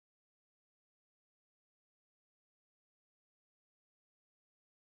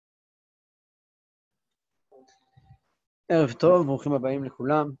ערב טוב, ברוכים הבאים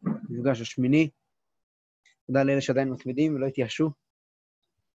לכולם, מפגש השמיני. תודה לאלה שעדיין מתמידים ולא התייאשו.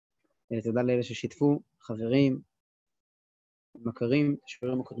 תודה לאלה ששיתפו, חברים, מכרים,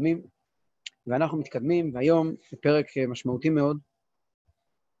 שיעורים הקודמים. ואנחנו מתקדמים, והיום בפרק משמעותי מאוד,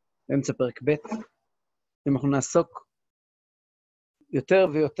 באמצע פרק ב', אנחנו נעסוק יותר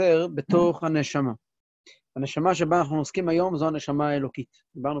ויותר בתוך הנשמה. הנשמה שבה אנחנו עוסקים היום זו הנשמה האלוקית.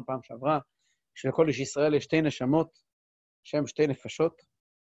 דיברנו פעם שעברה, שלכל איש ישראל יש שתי נשמות, שהן שתי נפשות,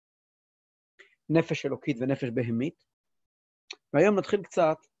 נפש אלוקית ונפש בהמית. והיום נתחיל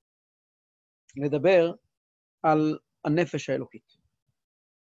קצת לדבר על הנפש האלוקית.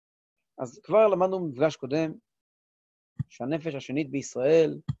 אז כבר למדנו במפגש קודם, שהנפש השנית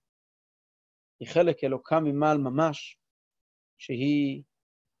בישראל היא חלק אלוקה ממעל ממש, שהיא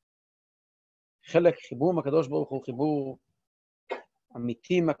חלק חיבור עם הקדוש ברוך הוא, חיבור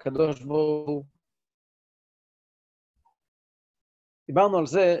אמיתי עם הקדוש ברוך הוא. דיברנו על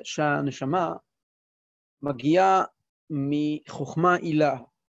זה שהנשמה מגיעה מחוכמה עילה.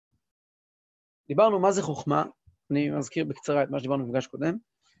 דיברנו מה זה חוכמה, אני מזכיר בקצרה את מה שדיברנו במפגש קודם,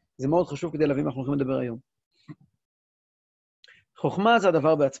 זה מאוד חשוב כדי להבין מה אנחנו הולכים לדבר היום. חוכמה זה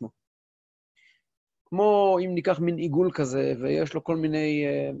הדבר בעצמו. כמו אם ניקח מין עיגול כזה, ויש לו כל מיני,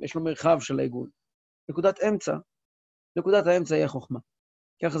 יש לו מרחב של העיגול. נקודת האמצע היא החוכמה.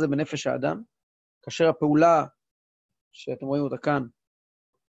 ככה זה בנפש האדם, כאשר הפעולה שאתם רואים אותה כאן,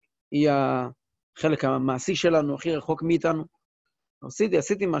 היא החלק המעשי שלנו, הכי רחוק מאיתנו.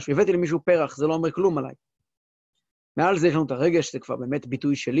 עשיתי משהו, הבאתי למישהו פרח, זה לא אומר כלום עליי. מעל זה יש לנו את הרגש, זה כבר באמת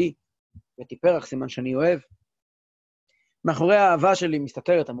ביטוי שלי, הבאתי פרח, סימן שאני אוהב. מאחורי האהבה שלי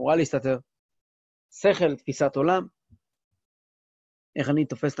מסתתרת, אמורה להסתתר, שכל, תפיסת עולם, איך אני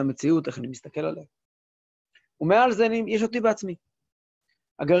תופס את המציאות, איך אני מסתכל עליה. ומעל זה יש אותי בעצמי.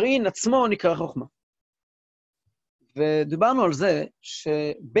 הגרעין עצמו נקרא חוכמה. ודיברנו על זה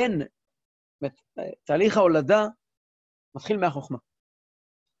שבין תהליך ההולדה מתחיל מהחוכמה.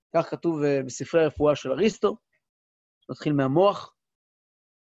 כך כתוב בספרי הרפואה של אריסטו, מתחיל מהמוח,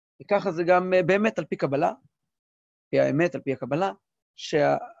 וככה זה גם באמת על פי קבלה, פי האמת על פי הקבלה,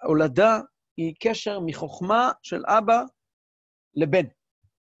 שההולדה היא קשר מחוכמה של אבא לבן.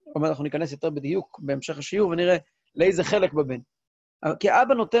 זאת אומרת, אנחנו ניכנס יותר בדיוק בהמשך השיעור ונראה לאיזה חלק בבן. כי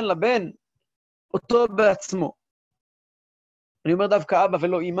אבא נותן לבן אותו בעצמו. אני אומר דווקא אבא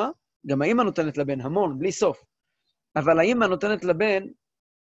ולא אמא, גם האמא נותנת לבן המון, בלי סוף. אבל האמא נותנת לבן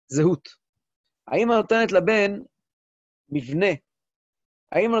זהות. האמא נותנת לבן מבנה.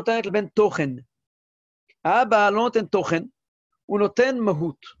 האמא נותנת לבן תוכן. האבא לא נותן תוכן, הוא נותן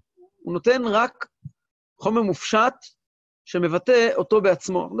מהות. הוא נותן רק חומר מופשט שמבטא אותו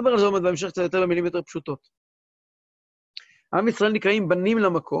בעצמו. נדבר על זה עוד בהמשך קצת יותר במילים יותר פשוטות. עם ישראל נקראים בנים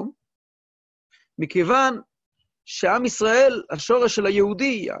למקום, מכיוון שעם ישראל, השורש של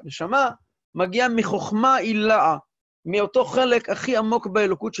היהודי, הנשמה, מגיע מחוכמה עילאה, מאותו חלק הכי עמוק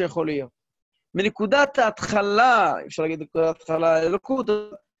באלוקות שיכול להיות. מנקודת ההתחלה, אפשר להגיד נקודת ההתחלה האלוקות,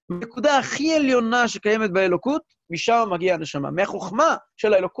 מנקודה הכי עליונה שקיימת באלוקות, משם מגיע הנשמה. מהחוכמה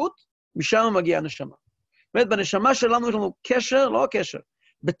של האלוקות, משם מגיע הנשמה. זאת אומרת, בנשמה שלנו יש לנו קשר, לא קשר.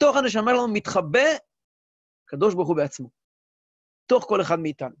 בתוך הנשמה שלנו מתחבא הקדוש ברוך הוא בעצמו. תוך כל אחד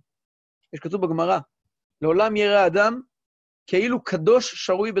מאיתנו. יש כתוב בגמרא, לעולם ירא אדם כאילו קדוש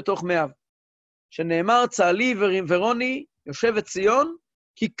שרוי בתוך מאיו. שנאמר צהלי ורוני יושבת ציון,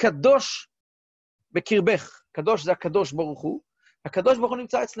 כי קדוש בקרבך. קדוש זה הקדוש ברוך הוא. הקדוש ברוך הוא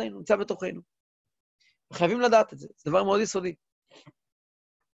נמצא אצלנו, נמצא בתוכנו. וחייבים לדעת את זה, זה דבר מאוד יסודי.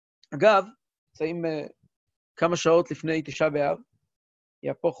 אגב, נמצאים כמה שעות לפני תשעה באב,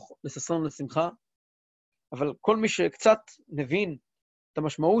 יהפוך לששון לשמחה, אבל כל מי שקצת מבין את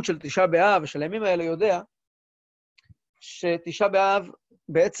המשמעות של תשעה באב ושל הימים האלה יודע, שתשעה באב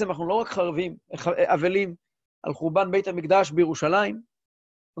בעצם אנחנו לא רק אבלים על חורבן בית המקדש בירושלים,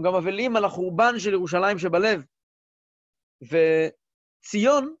 אנחנו גם אבלים על החורבן של ירושלים שבלב.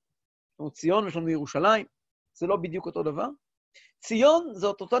 וציון, ציון יש לנו ירושלים, זה לא בדיוק אותו דבר. ציון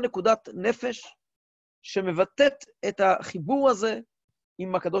זאת אותה נקודת נפש שמבטאת את החיבור הזה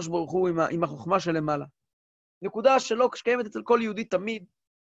עם הקדוש ברוך הוא, עם החוכמה שלמעלה. נקודה שלא קיימת אצל כל יהודי תמיד,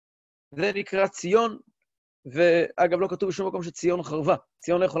 זה נקרא ציון, ואגב לא כתוב בשום מקום שציון חרבה,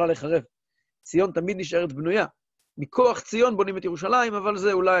 ציון לא יכולה לחרב. ציון תמיד נשארת בנויה. מכוח ציון בונים את ירושלים, אבל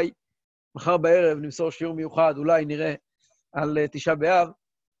זה אולי מחר בערב נמסור שיעור מיוחד, אולי נראה על תשעה באב,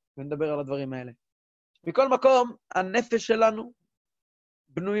 ונדבר על הדברים האלה. מכל מקום, הנפש שלנו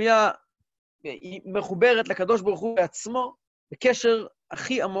בנויה, היא מחוברת לקדוש ברוך הוא בעצמו, בקשר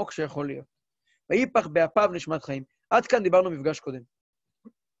הכי עמוק שיכול להיות. ויפח באפיו נשמת חיים. עד כאן דיברנו מפגש קודם.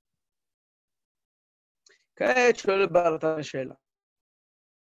 כעת שואל בעל התניא שאלה.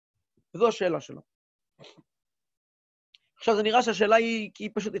 וזו השאלה שלו. עכשיו זה נראה שהשאלה היא, כי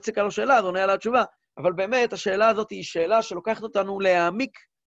היא פשוט הציקה לו שאלה, אז עונה עליה התשובה, אבל באמת השאלה הזאת היא שאלה שלוקחת אותנו להעמיק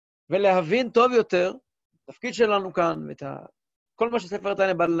ולהבין טוב יותר, התפקיד שלנו כאן, ואת כל מה שספר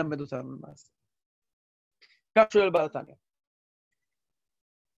התניא בא ללמד אותנו למעשה. כך שואל בעל התניא.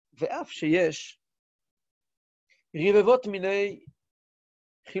 ואף שיש רבבות מיני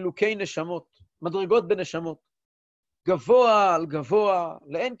חילוקי נשמות, מדרגות בנשמות, גבוה על גבוה,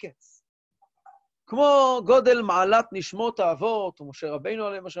 לאין קץ. כמו גודל מעלת נשמות האבות, ומשה רבינו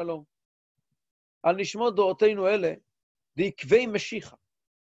עליהם השלום, על נשמות דורותינו אלה, דעקבי משיחה,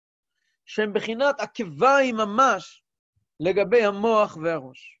 שהם בחינת עקביים ממש לגבי המוח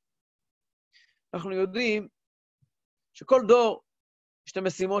והראש. אנחנו יודעים שכל דור יש את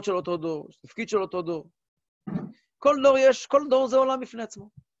המשימות של אותו דור, יש את התפקיד של אותו דור. כל דור זה עולם בפני עצמו.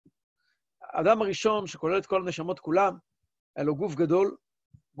 האדם הראשון שכולל את כל הנשמות כולם, היה לו גוף גדול,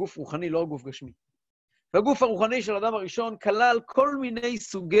 גוף רוחני, לא גוף גשמי. והגוף הרוחני של האדם הראשון כלל כל מיני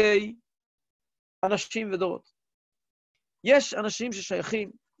סוגי אנשים ודורות. יש אנשים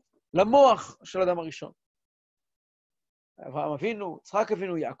ששייכים למוח של האדם הראשון. אברהם אבינו, יצחק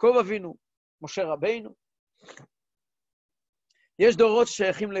אבינו, יעקב אבינו, משה רבינו. יש דורות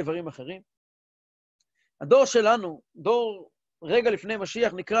ששייכים לאיברים אחרים. הדור שלנו, דור רגע לפני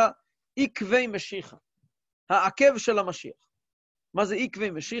משיח, נקרא עקבי משיחה, העקב של המשיח. מה זה עקבי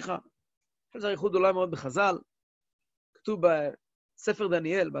משיחה? זה אריכות גדולה מאוד בחז"ל. כתוב בספר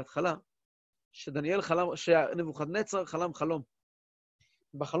דניאל בהתחלה, שנבוכדנצר חלם חלום.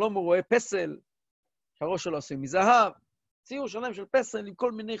 בחלום הוא רואה פסל, שהראש שלו עשוי מזהב, ציור שלם של פסל עם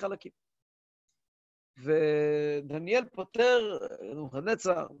כל מיני חלקים. ודניאל פותר,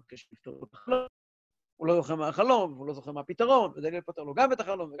 נבוכדנצר, מבקש לפתור את החלום, הוא לא זוכר מה החלום, הוא לא זוכר מה הפתרון, ודניאל פותר לו גם את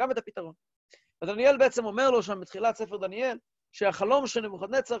החלום וגם את הפתרון. ודניאל בעצם אומר לו שם בתחילת ספר דניאל, שהחלום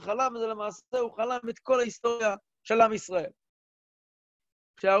שנבוכדנצר חלם, זה למעשה הוא חלם את כל ההיסטוריה של עם ישראל.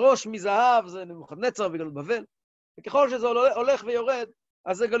 כשהראש מזהב זה נבוכדנצר וגלות בבל, וככל שזה הולך ויורד,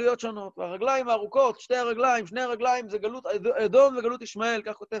 אז זה גלויות שונות. והרגליים הארוכות, שני הרגליים, זה גלות אדום וגלות ישמעאל,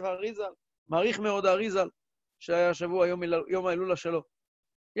 כך כותב האריזל, מעריך מאוד האריזל, שהיה השבוע יום ההילולה שלו.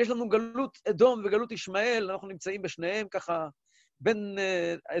 יש לנו גלות אדום וגלות ישמעאל, אנחנו נמצאים בשניהם ככה, בין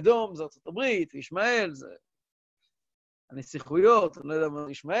אדום זה ארצות הברית, וישמעאל זה הנסיכויות, אני לא יודע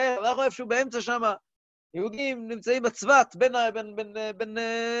מה ישמעאל, אנחנו איפשהו באמצע שם, יהודים נמצאים בצוות, בין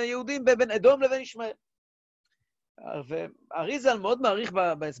יהודים, בין אדום לבין ישמעאל. והאריזל מאוד מעריך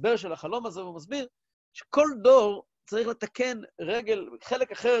בהסבר של החלום הזה, הוא מסביר שכל דור צריך לתקן רגל,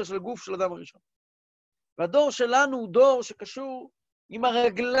 חלק אחר של הגוף של אדם הראשון. והדור שלנו הוא דור שקשור עם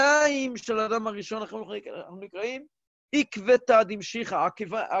הרגליים של האדם הראשון, אנחנו נקראים עקבתא דמשיחא,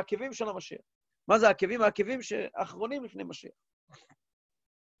 העקבים של המשיח. מה זה העקבים? העקבים שאחרונים לפני משיח.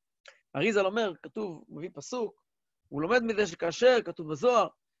 אריזל אומר, כתוב, מביא פסוק, הוא לומד מזה שכאשר, כתוב בזוהר,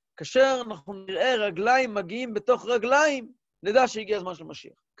 כאשר אנחנו נראה רגליים מגיעים בתוך רגליים, נדע שהגיע הזמן של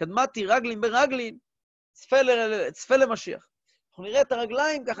משיח. קדמתי רגלין ברגלין, צפה למשיח. אנחנו נראה את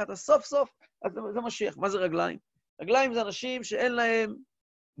הרגליים ככה, את הסוף סוף, אז זה משיח. מה זה רגליים? רגליים זה אנשים שאין להם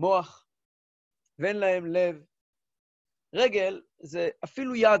מוח, ואין להם לב. רגל זה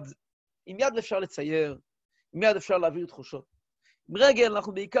אפילו יד. עם יד אפשר לצייר, עם יד אפשר להעביר תחושות. עם רגל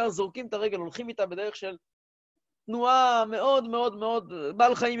אנחנו בעיקר זורקים את הרגל, הולכים איתה בדרך של תנועה מאוד מאוד מאוד,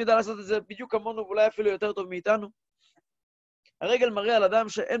 בעל חיים ידע לעשות את זה בדיוק כמונו, ואולי אפילו יותר טוב מאיתנו. הרגל מראה על אדם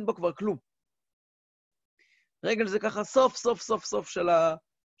שאין בו כבר כלום. רגל זה ככה סוף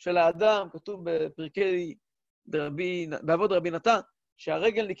של האדם, כתוב בפרקי באבות רבי נתן,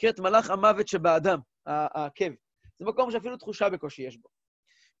 שהרגל נקראת מלאך המוות שבאדם, העקב. זה מקום שאפילו תחושה בקושי יש בו.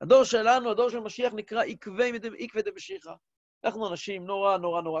 הדור שלנו, הדור של משיח, נקרא עקבי דמשיחא. אנחנו אנשים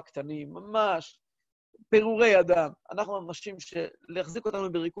נורא קטנים, ממש פירורי אדם. אנחנו אנשים שלהחזיק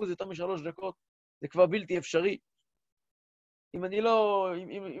אותנו בריכוז יותר מ3 דקות, זה כבר בלתי אפשרי. אם אני לא...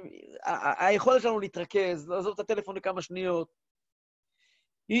 היכולת שלנו להתרכז, לעזוב את הטלפון לכמה שניות,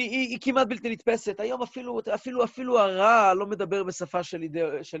 היא כמעט בלתי נתפסת. היום אפילו הרע לא מדבר בשפה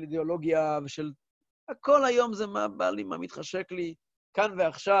של אידיאולוגיה ושל... הכל היום זה מה בא לי, מה מתחשק לי, כאן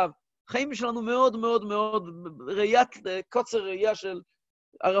ועכשיו. החיים שלנו מאוד מאוד מאוד, קוצר ראייה של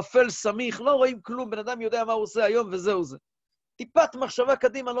ערפל סמיך, לא רואים כלום, בן אדם יודע מה הוא עושה היום וזהו זה. טיפת מחשבה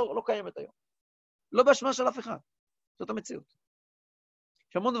קדימה לא קיימת היום. לא באשמה של אף אחד. זאת המציאות.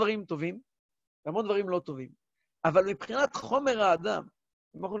 יש המון דברים טובים, והמון דברים לא טובים. אבל מבחינת חומר האדם,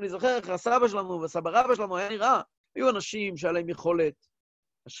 אם אנחנו נזכר איך הסבא שלנו והסבא רבא שלנו היה נראה, היו אנשים שהיה להם יכולת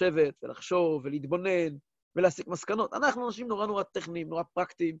לשבת ולחשוב ולהתבונן ולהסיק מסקנות. אנחנו אנשים נורא טכניים, נורא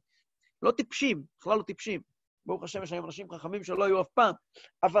פרקטיים, לא טיפשים, בכלל לא טיפשים. ברוך השם, יש היום אנשים חכמים שלא היו אף פעם,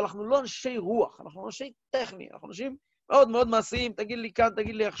 אבל אנחנו לא אנשי רוח, אנחנו אנשי טכני, אנחנו אנשים מאוד מאוד מעשיים, תגיד לי כאן,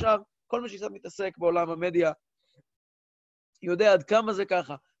 תגיד לי עכשיו, כל מי שקצת מתעסק בעולם המדיה, יודע עד כמה זה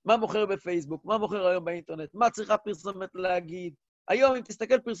ככה, מה מוכר בפייסבוק, מה מוכר היום באינטרנט, מה צריכה פרסומת להגיד. היום, אם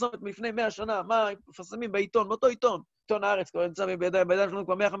תסתכל פרסומת מלפני 100 שנה, מה מפרסמים בעיתון, באותו עיתון, עיתון הארץ, כבר נמצא בידיים שלנו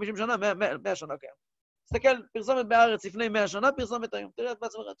כבר 150 שנה, 100 שנה קיים. תסתכל, פרסומת בארץ לפני 100 שנה, פרסומת היום.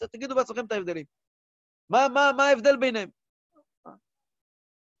 תגידו בעצמכם את ההבדלים. מה ההבדל ביניהם?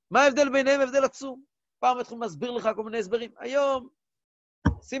 מה ההבדל ביניהם? הבדל עצום. פעם התחילו להסביר לך כל מיני הסברים. היום,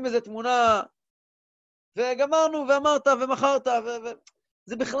 שים איזה תמונה, וגמרנו, ואמרת, ומחרת,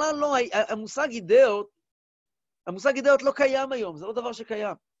 זה בכלל לא, המושג אידאות לא קיים היום, זה לא דבר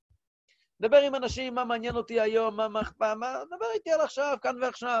שקיים. דבר עם אנשים, מה מעניין אותי היום, דבר איתי על עכשיו, כאן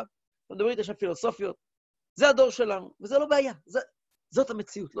ועכשיו. מדבר איתי עכשיו פילוסופיות. זה הדור שלנו, וזה לא בעיה. זאת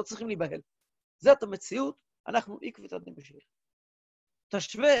המציאות, לא צריכים להיבהל. זאת המציאות, אנחנו עקבית עדים בשביל.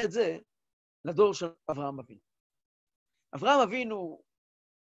 תשווה את זה לדור של אברהם אבינו. אברהם אבינו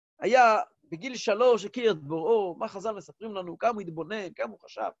היה בגיל 3, הכיר את בוראו, מה חז"ל מספרים לנו, כמה הוא התבונן, כמה הוא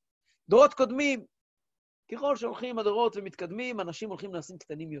חשב. דורות קודמים, ככל שהולכים הדורות ומתקדמים, אנשים הולכים נעשים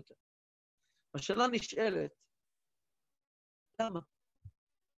קטנים יותר. השאלה נשאלת, למה?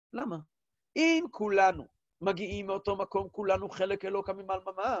 למה? אם כולנו מגיעים מאותו מקום, כולנו חלק אלוקא ממעל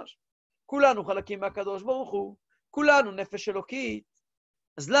ממש, כולנו חלקים מהקדוש ברוך הוא, כולנו נפש אלוקית,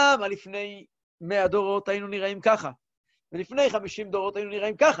 אז למה לפני 100 דורות היינו נראים ככה? ולפני 50 דורות היינו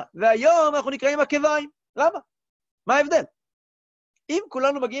נראים ככה, והיום אנחנו נקראים עקביים. למה? מה ההבדל? אם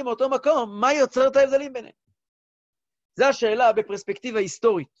כולנו מגיעים מאותו מקום, מה יוצר את ההבדלים ביניהם? זו השאלה בפרספקטיבה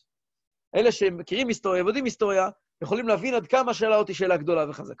היסטורית. אלה שמכירים היסטוריה ויודעים היסטוריה, יכולים להבין עד כמה השאלה אותי שאלה גדולה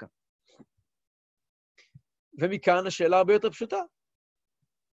וחזקה. ומכאן השאלה הרבה יותר פשוטה.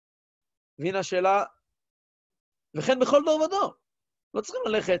 והנה השאלה, וכן בכל דור ודור. לא צריכים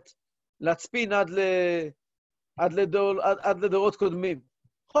ללכת להצפין עד לדורות קודמים.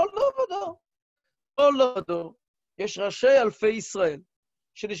 כל דור ודור. כל דור ודור. יש ראשי אלפי ישראל,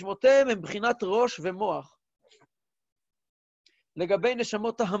 שנשמותיהם הם בחינת ראש ומוח, לגבי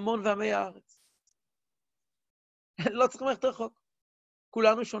נשמות ההמון ועמי הארץ. לא צריכים ללכת רחוק.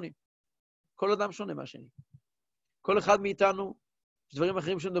 כולנו שונים. כל אדם שונה מהשני. כל אחד מאיתנו, יש דברים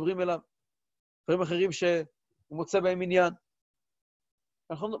אחרים שמדברים אליו, דברים אחרים שהוא מוצא בהם עניין.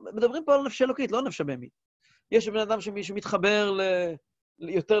 אנחנו מדברים פה על נפש אלוקית, לא נפש בהמית. יש בן אדם שמתחבר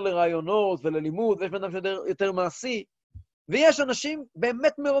יותר לרעיונות וללימוד, ויש בן אדם יותר מעשי, ויש אנשים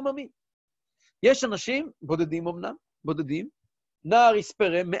באמת מרוממים. יש אנשים, בודדים אמנם, בודדים, נער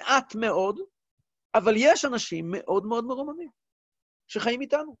יספרם, מעט מאוד, אבל יש אנשים מאוד מאוד מרוממים, שחיים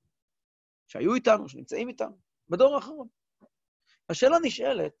איתנו, שהיו איתנו, שנמצאים איתנו, בדור האחרון. השאלה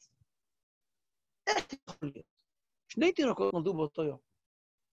נשאלת, איך יכול להיות? 2 תינוקות נולדו באותו יום.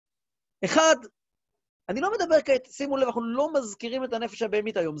 אחד, אני לא מדבר כעת, שימו לב, אנחנו לא מזכירים את הנפש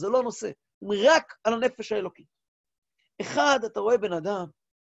הבהמית היום, זה לא נושא, רק על הנפש האלוקית. אחד, אתה רואה בן אדם,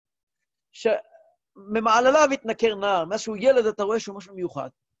 שממעלליו התנכר נער, מאז שהוא ילד אתה רואה שהוא משהו מיוחד.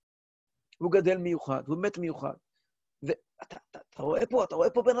 הוא גדל מיוחד, הוא מת מיוחד. ואתה רואה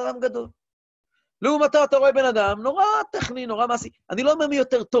פה בן אדם גדול. לעומתו אתה רואה בן אדם נורא טכני, נורא מעשי. אני לא אומר מי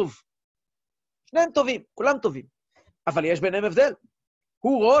יותר טוב. שניהם טובים, כולם טובים. אבל יש ביניהם הבדל.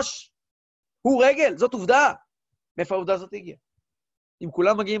 הוא ראש, הוא רגל, זאת עובדה. מאיפה העובדה הזאת הגיעה? אם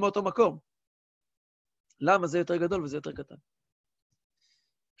כולם מגיעים מאותו מקום, למה זה יותר גדול וזה יותר קטן?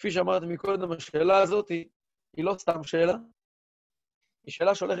 כפי שאמרתי מקודם, השאלה הזאת היא לא סתם שאלה, היא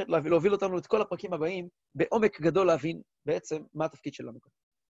שאלה שהולכת להוביל אותנו את כל הפרקים הבאים, בעומק גדול להבין בעצם מה התפקיד שלנו כאן.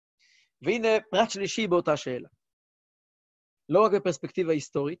 והנה פרט שלישי באותה שאלה. לא רק בפרספקטיבה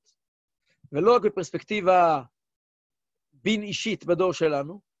היסטורית, ולא רק בפרספקטיבה בין אישית בדור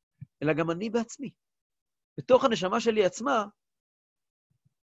שלנו, אלא גם אני בעצמי. בתוך הנשמה שלי עצמה,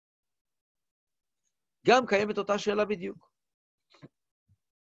 גם קיימת אותה שאלה בדיוק.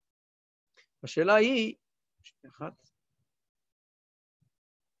 השאלה היא, אחת,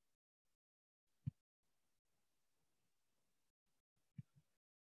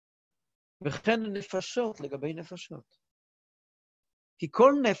 וכן נפשות לגבי נפשות. כי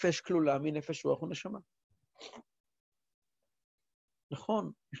כל נפש כלולה מנפש רוח ונשמה.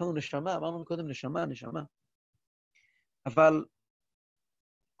 נכון, יש לנו נשמה, אמרנו מקודם נשמה. אבל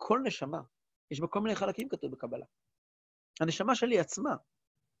כל נשמה, יש בה כל מיני חלקים כתוב בקבלה. הנשמה שלי עצמה,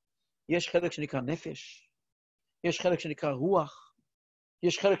 יש חלק שנקרא נפש, יש חלק שנקרא רוח,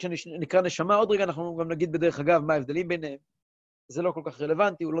 יש חלק שנקרא נשמה. עוד רגע אנחנו גם נגיד בדרך אגב מה ההבדלים ביניהם. זה לא כל כך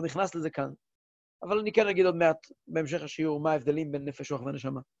רלוונטי, הוא לא נכנס לזה כאן. אבל אני כן אגיד עוד מעט בהמשך השיעור מה ההבדלים בין נפש רוח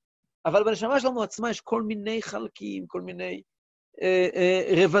ונשמה. אבל בנשמה שלנו עצמה יש כל מיני חלקים, כל מיני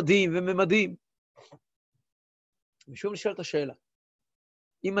רבדים וממדים. ושוב נשאלת השאלה,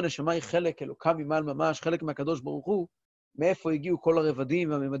 אם הנשמה היא חלק אלוקה ממעל ממש, חלק מהקדוש ברוך הוא, מאיפה הגיעו כל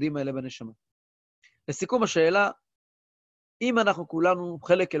הרבדים והממדים האלה בנשמה? לסיכום השאלה, אם אנחנו כולנו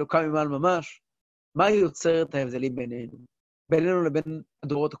חלק אלוקה ממעל ממש, מה יוצר את ההבדלים בינינו? בינינו לבין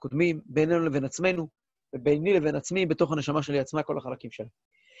הדורות הקודמים, בינינו לבין עצמנו, וביני לבין עצמי, בתוך הנשמה שלי עצמה, כל החלקים שלה.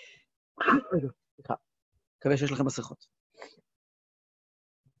 סליחה, מקווה שיש לכם מסכות.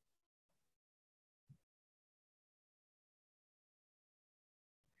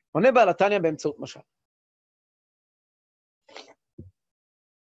 עונה בעל התניא באמצעות משל.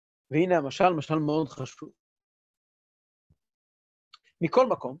 והנה המשל, משל מאוד חשוב. מכל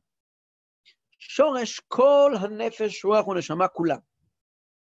מקום, שורש כל הנפש, רוח ונשמה כולם.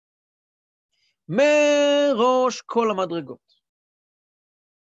 מראש כל המדרגות.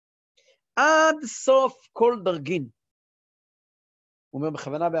 עד סוף כל דרגין. הוא אומר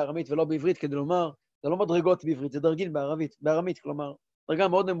בכוונה בארמית ולא בעברית, כדי לומר, זה לא מדרגות בעברית, זה דרגין בארמית, כלומר, דרגה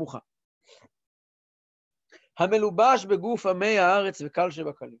מאוד נמוכה. המלובש בגוף עמי הארץ וקל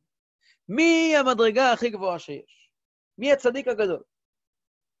שבקלים. מי המדרגה הכי גבוהה שיש? מי הצדיק הגדול?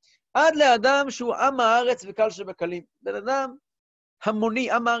 עד לאדם שהוא עם הארץ וקל שבקלים. בן אדם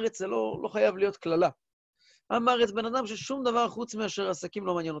המוני, עם הארץ זה לא חייב להיות כללה. עם הארץ, בן אדם ששום דבר חוץ מאשר עסקים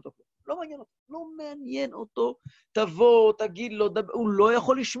לא מעניין אותו. לא מעניין אותו, לא מעניין אותו. תבוא, תגיד לו, הוא לא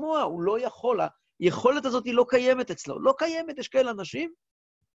יכול לשמוע, הוא לא יכול. היכולת הזאת היא לא קיימת אצלו. לא קיימת, יש כאלה אנשים,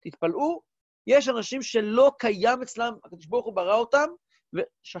 תתפלאו, יש אנשים שלא קיים אצלם, הקדוש ברוך הוא ברא אותם,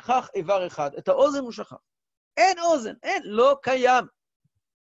 ושכח איבר אחד. את האוזן הוא שכח. אין אוזן, אין, לא קיים.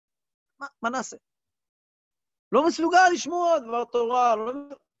 מה נעשה? לא מסוגל לשמוע דבר תורה,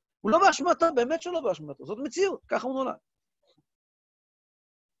 הוא לא באשמתו, באמת שלא באשמתו, זאת מציאות, ככה הוא נולד.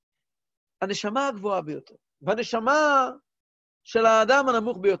 הנשמה הגבוהה ביותר, והנשמה של האדם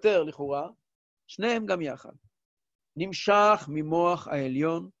הנמוך ביותר, לכאורה, שניהם גם יחד. נמשך ממוח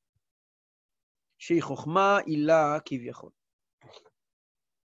העליון, שהיא חוכמה עילה כביכול.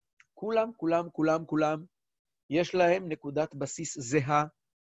 כולם, יש להם נקודת בסיס זהה,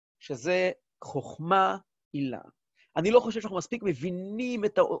 שזה חוכמה עילה. אני לא חושב שאנחנו מספיק מבינים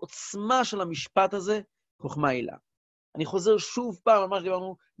את העוצמה של המשפט הזה, חוכמה עילה. אני חוזר שוב פעם על מה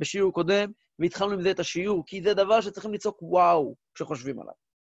שדיברנו בשיעור קודם, והתחלנו עם זה את השיעור, כי זה דבר שצריכים לצעוק וואו כשחושבים עליו.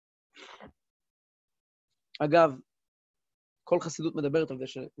 אגב, כל חסידות מדברת על זה,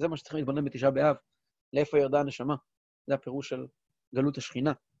 שזה מה שצריכים להתבונן בתשעה באב, לאיפה ירדה הנשמה. זה הפירוש של גלות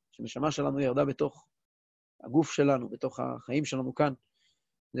השכינה, שנשמה שלנו ירדה בתוך הגוף שלנו, בתוך החיים שלנו כאן.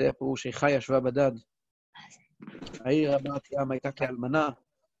 זה הפירוש שחי ישבה בדד. העיר אמרת ים הייתה כאלמנה.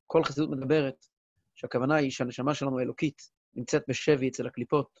 כל חסידות מדברת שהכוונה היא שהנשמה שלנו האלוקית נמצאת בשבי אצל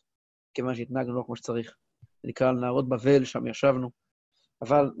הקליפות, כיוון שהתנהגנו לא כמו שצריך. זה נקרא על נהרות בבל, שם ישבנו.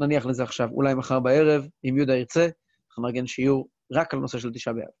 אבל נניח לזה עכשיו, אולי מחר בערב, אם יהודה ירצה, אנחנו נארגן שיעור רק על נושא של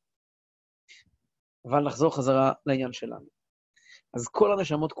תשעה באב. אבל נחזור חזרה לעניין שלנו. אז כל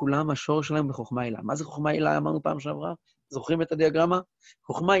הנשמות כולם, השור שלהם בחוכמה עילה. מה זה חוכמה עילה? אמרנו פעם שעברה? זוכרים את הדיאגרמה?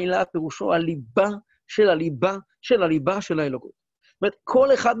 חוכמה עילה פירושו הליבה של הליבה של הליבה של האלוקות. זאת אומרת,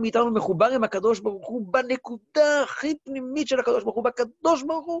 כל אחד מאיתנו מחובר עם הקדוש ברוך הוא בנקודה הכי פנימית של הקדוש ברוך הוא, בקדוש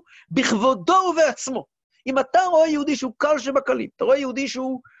ברוך הוא, בכבודו ובעצמו. אם אתה רואה יהודי שהוא קל שבקלים, אתה רואה יהודי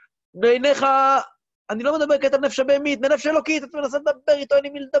שהוא בעיניך, אני לא מדבר כעת על נפש הבהמית, בנפש אלוקית, אתה מנסה לדבר איתו, אין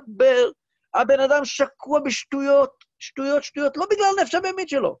עם מי לדבר. הבן אדם שקוע בשטויות, שטויות, לא בגלל הנפש הבהמית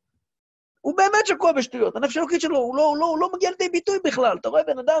שלו. הוא באמת שקוע בשטויות, הנפש אלוקית שלו, הוא לא מגיע לידי ביטוי בכלל. אתה רואה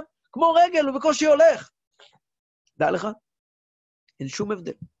בן אדם כמו רגל, הוא בקושי הולך. דע לך, אין שום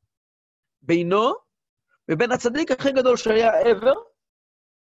הבדל. בינו ובין הצדיק הכי גדול שהיה ever,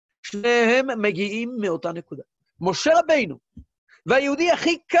 שניהם מגיעים מאותה נקודה. משה רבינו והיהודי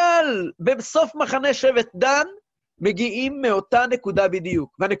הכי קל בסוף מחנה שבט דן, מגיעים מאותה נקודה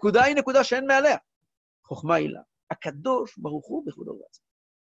בדיוק. והנקודה היא נקודה שאין מעליה. חוכמה עילה. הקדוש ברוך הוא בכבודו ובעצמו.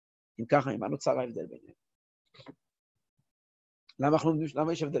 אם ככה, מה נוצר ההבדל ביניהם?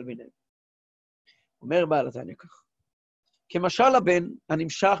 למה יש הבדל ביניהם? אומר בעל התניא כך. כמשל הבן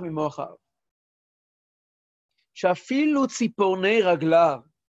הנמשך ממוח האב, שאפילו ציפורני רגליו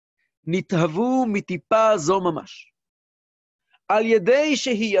נתהוו מטיפה זו ממש, על ידי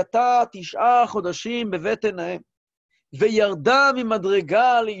שהייתה 9 חודשים בבטן האם, וירדה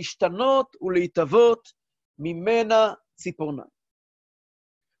ממדרגה להשתנות ולהתהוות ממנה ציפורניים.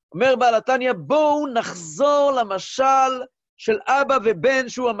 אומר בעל התניא, בואו נחזור למשל של אבא ובן,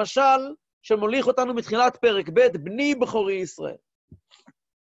 שהוא המשל שמוליך אותנו מתחילת פרק ב', בני בכורי ישראל.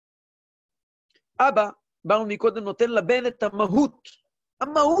 אבא, באנו מקודם, נותן לבן את המהות,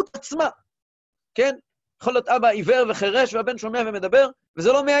 המהות עצמה, כן? יכול להיות אבא עיוור וחירש והבן שומע ומדבר, וזה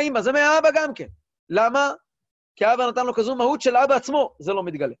לא מהאמא, זה מהאבא גם כן. למה? כי האבא נתן לו כזו מהות של האבא עצמו, זה לא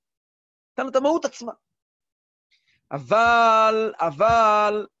מתגלה. נתן לו את המהות עצמה.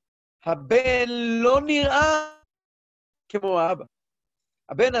 אבל, הבן לא נראה כמו האבא.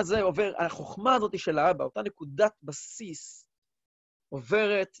 הבן הזה עובר, החוכמה הזאת של האבא, אותה נקודת בסיס,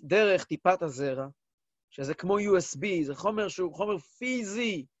 עוברת דרך טיפת הזרע, שזה כמו USB, זה חומר שהוא חומר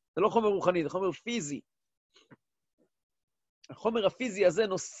פיזי, זה לא חומר רוחני, זה חומר פיזי. החומר הפיזי הזה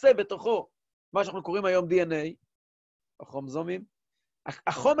נושא בתוכו, מה שאנחנו קוראים היום DNA, הכרומוזומים,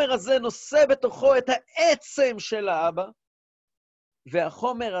 החומר הזה נושא בתוכו את העצם של האבא,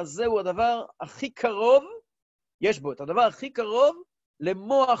 והחומר הזה הוא הדבר הכי קרוב, יש בו את הדבר הכי קרוב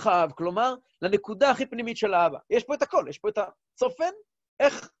למוח האב, כלומר, לנקודה הכי פנימית של האבא. יש פה את הכל, יש פה את הצופן,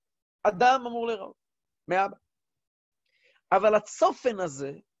 איך אדם אמור לראות, מאבא. אבל הצופן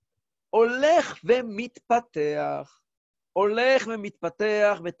הזה הולך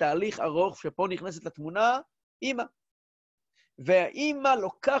ומתפתח בתהליך ארוך, שפה נכנסת לתמונה, אמא. והאמא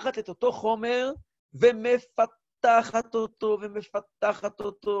לוקחת את אותו חומר ומפתחת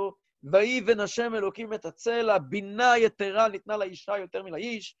אותו, ויהי ונשם אלוקים את הצלע, בינה יתרה ניתנה לאישה יותר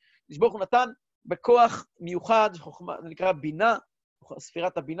מלאיש, ברוך הוא נתן בכוח מיוחד, חוכמה, זה נקרא בינה,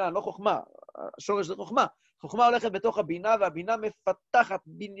 ספירת הבינה, לא חוכמה, השורש זה חוכמה. חוכמה הולכת בתוך הבינה, והבינה מפתחת,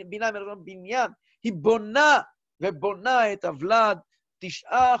 בינה מלשון בניין, היא בונה את הוולד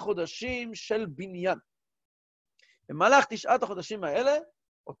 9 חודשים של בניין. במהלך 9 החודשים האלה,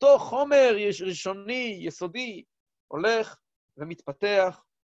 אותו חומר ראשוני, יסודי, הולך ומתפתח,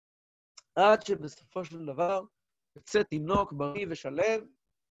 עד שבסופו של דבר יוצא תינוק בריא ושלב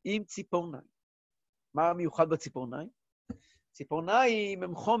עם ציפורניים. מה המיוחד בציפורניים? ציפורניים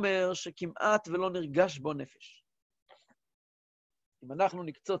הם חומר שכמעט ולא נרגש בו נפש. אם אנחנו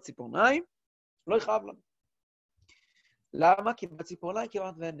נקצות ציפורניים, לא יכאב לנו. למה? כי בציפורניים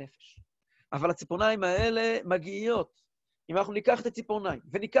כמעט ואין נפש. אבל הציפורניים האלה מגיעות. אם אנחנו ניקח את הציפורניים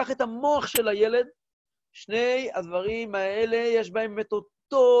וניקח את המוח של הילד, שני הדברים האלה יש בהם את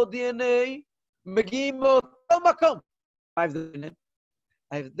אותו DNA, מגיעים מאותו מקום. מה ההבדל ביניהם?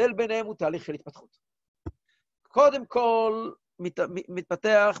 ההבדל ביניהם הוא תהליך של התפתחות. קודם כל,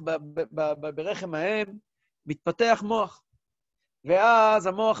 מתפתח ברחם האם, מתפתח מוח. ואז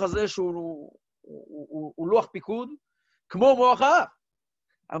המוח הזה שהוא לוח פיקוד, כמו מוח האב.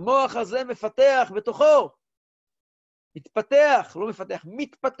 המוח הזה מפתח בתוכו, מתפתח,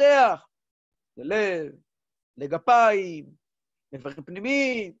 ללב, לגפיים, לדברים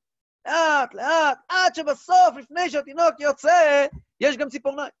פנימיים, לאט, עד שבסוף, לפני שהתינוק יוצא, יש גם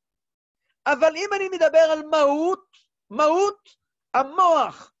ציפורניים. אבל אם אני מדבר על מהות,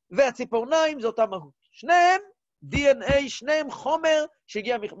 המוח והציפורניים זה אותה מהות. שניהם DNA, שניהם חומר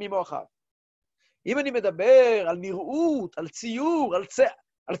שהגיע ממוח האב. אם אני מדבר על נראות, על ציור,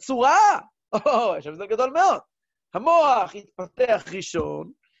 על צורה, יש הבדל גדול מאוד. המוח התפתח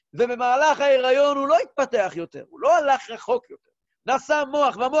ראשון, ובמהלך ההיריון הוא לא התפתח יותר, הוא לא הלך רחוק יותר. נעשה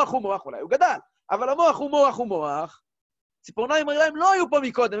מוח, והמוח הוא מוח, אולי הוא גדל, אבל המוח הוא מוח. ציפורניים הרגליים לא היו פה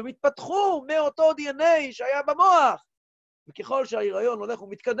מקודם, הם התפתחו מאותו DNA שהיה במוח. וככל שההיריון הולך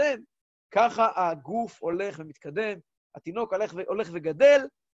ומתקדם, ככה הגוף הולך ומתקדם, התינוק הולך וגדל,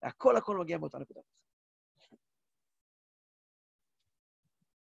 הכל מגיע מאותה נקודה.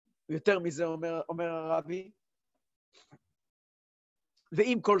 ויותר מזה אומר הרבי,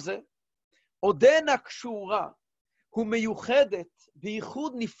 ועם כל זה, עודנה קשורה ומיוחדת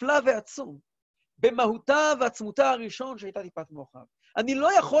בייחוד נפלא ועצום, במהותה ועצמותה הראשון שהייתה טיפת מוח האב. אני לא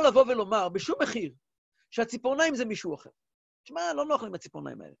יכול לבוא ולומר בשום מחיר שהציפורניים זה מישהו אחר. תשמע, לא נוח לי עם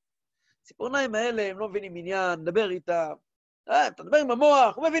הציפורניים האלה. הציפורניים האלה, הם לא מבינים עניין, נדבר איתם. אתה מדבר עם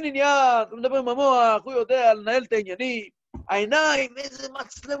המוח, הוא מבין עניין, אתה מדבר עם המוח, הוא יודע לנהל את העניינים. העיניים, איזה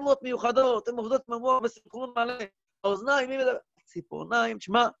מצלמות מיוחדות, הן עובדות עם המוח בסנכרון מלא. האוזניים, מי מדבר? ציפורניים,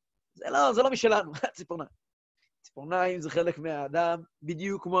 תשמע, זה לא משלנו, ציפורניים. ציפורניים זה חלק מהאדם,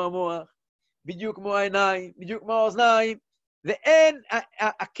 בדיוק כמו המוח, בדיוק כמו העיניים, בדיוק כמו האוזניים, ואין,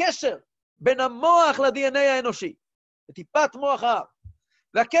 הקשר בין המוח ל-DNA האנושי, לטיפת מוח האב,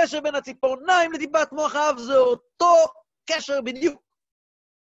 והקשר בין הציפורניים לטיפת מוח האב זה אותו קשר בדיוק.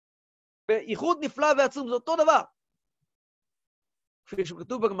 בייחוד נפלא ועצום זה אותו דבר. כפי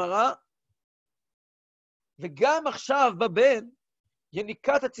שכתוב בגמרא, וגם עכשיו בבן,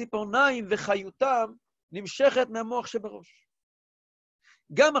 יניקת הציפורניים וחיותם נמשכת מהמוח שבראש.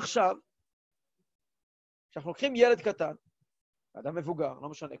 גם עכשיו, כשאנחנו לוקחים ילד קטן, אדם מבוגר, לא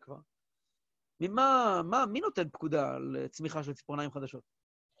משנה כבר, מי נותן פקודה על צמיחה של ציפורניים חדשות?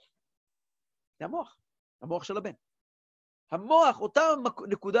 זה המוח של הבן. המוח, אותה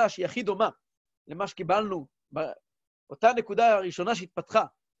נקודה שהיא הכי דומה למה שקיבלנו, אותה נקודה הראשונה שהתפתחה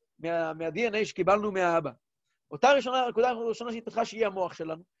מה-DNA שקיבלנו מהאבא, אותה נקודה הראשונה שהתפתחה שהיא המוח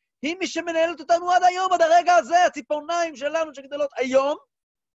שלנו, היא מי שמנהלת אותנו עד היום, עד הרגע הזה, הציפורניים שלנו שגדלות היום,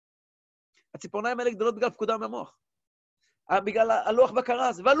 הציפורניים האלה גדלות בגלל פקודה מהמוח, בגלל הלוח בקרה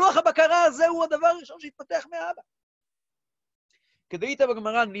הזה, והלוח הבקרה הזה הוא הדבר הראשון שהתפתח מהאבא. כדאית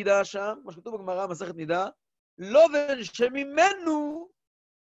בגמרא נידה שם, מה שכתוב בגמרא, מסכת נידה, לא בן שממנו,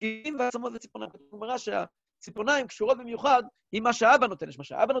 גילים ועצמות וציפורניים. כתוב בגמרא שהציפורניים קשורות במיוחד עם מה שהאבא נותן, יש מה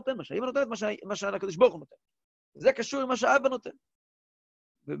שהאבא נותן, מה שהאמא נותנת, מה שהקדוש ברוך הוא נותן. זה קשור עם מה שהאבא נותן.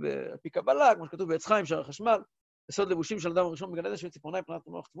 ובפי קבלה, כמו שכתוב בעץ חיים, שער החשמל, יסוד לבושים של אדם הראשון בגן עדן של ציפורניים, מבחינת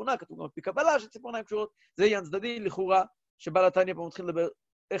מוח תבונה, כתוב גם בפי קבלה שציפורניים קשורות, זה עניין צדדי, לכאורה, שבעל ה'תניא פה מתחיל לדבר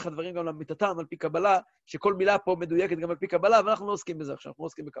איך הדברים גם לאמיתתם על פי קבלה, שכל מילה פה מדויקת גם על פי קבלה, ואנחנו לא עוסקים בזה עכשיו, אנחנו לא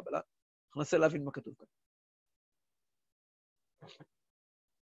עוסקים בקבלה. אנחנו ננסה להבין מה כתוב כאן.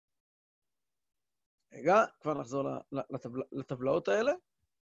 רגע, כבר נחזור לטבלאות האלה.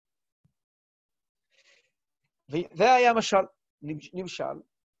 זה היה משל, נמשל,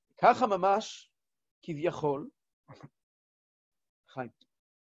 ככה ממש, כביכול, חיים.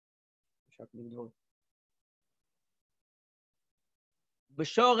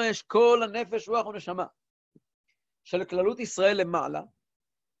 בשורש כל הנפש, רוח ונשמה, של כללות ישראל למעלה,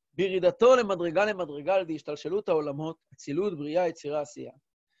 בירידתו למדרגה למדרגה, על ידי השתלשלות העולמות, אצילות, בריאה, יצירה, עשייה,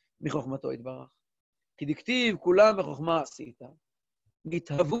 מחוכמתו יתברך. כי דכתיב כולם בחוכמה עשית,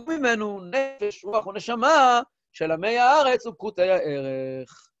 נתהוו ממנו נפש, רוח ונשמה, של עמי הארץ ופחותי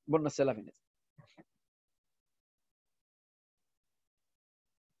הערך. בואו ננסה להבין את זה.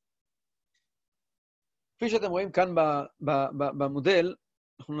 כפי שאתם רואים כאן במודל,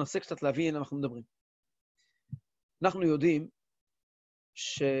 אנחנו ננסה קצת להבין על אנחנו מדברים. אנחנו יודעים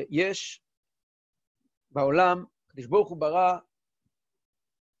שיש בעולם, הקדוש ברוך הוא ברא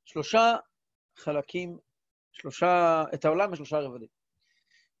 3 חלקים, את העולם ב3 רבדים.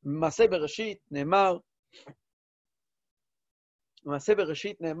 במעשה בראשית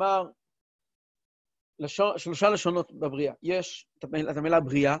נאמר 3 לשונות בבריאה. יש את המילה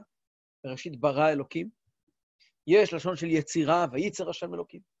בריאה, בראשית ברא אלוקים, יש לשון של יצירה, וייצר השם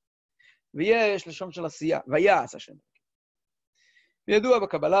אלוקים, ויש לשון של עשייה, ויעש השם אלוקים. וידוע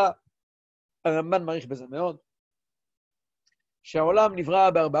בקבלה, הרמב"ן מעריך בזה מאוד, שהעולם נברא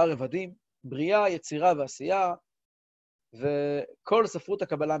ב4 רבדים, בריאה, יצירה ועשייה, וכל ספרות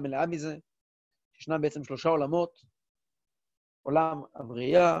הקבלה מלאה מזה, ישנם בעצם 3 עולמות, עולם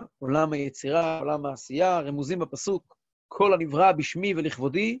הבריאה, עולם היצירה, עולם העשייה, רמוזים בפסוק, כל הנברא בשמי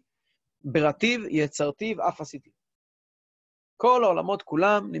ולכבודי, ברטיב, יצרתיו, אף עשיתי. כל העולמות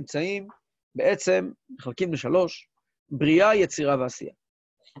כולם נמצאים בעצם, מחלקים ל3, בריאה, יצירה ועשייה.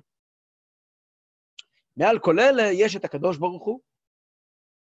 מעל כל אלה יש את הקדוש ברוך הוא,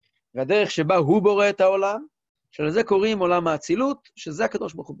 והדרך שבה הוא בורא את העולם, שלזה קוראים עולם האצילות, שזה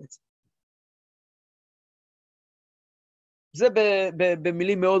הקדוש ברוך הוא בעצם. זה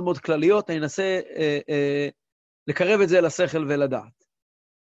במילים מאוד מאוד כלליות, אני אנסה לקרב את זה לשכל ולדעת.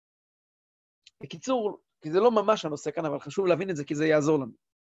 בקיצור, כי זה לא ממש הנושא כאן, אבל חשוב להבין את זה, כי זה יעזור לנו.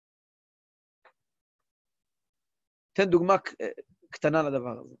 אתן דוגמה קטנה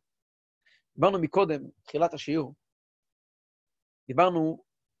לדבר הזה. דיברנו מקודם, תחילת השיעור, דיברנו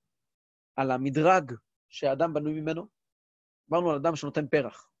על המדרג שהאדם בנוי ממנו, דיברנו על אדם שנותן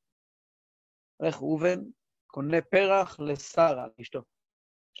פרח. איך ראובן קונה פרח לשרה, אשתו.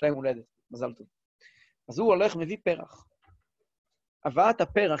 יש להם הולדת, מזל טוב. אז הוא הולך, מביא פרח. הבאת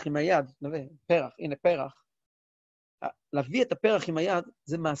הפרח עם היד, פרח, הנה פרח, להביא את הפרח עם היד,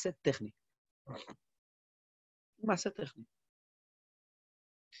 זה מעשה טכני. מעשה טכני.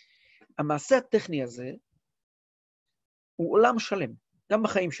 המעשה הטכני הזה, הוא עולם שלם, גם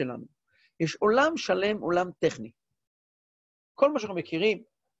בחיים שלנו. יש עולם שלם, עולם טכני. כל מה שאנחנו מכירים,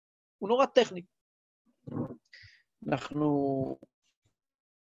 הוא נורא טכני. אנחנו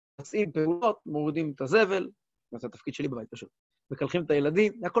עושים פעולות, מורידים את הזבל, זה התפקיד שלי בבית פשוט. מקלחים את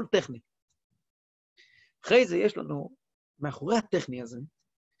הילדים, זה הכל טכני. אחרי זה יש לנו, מאחורי הטכני הזה,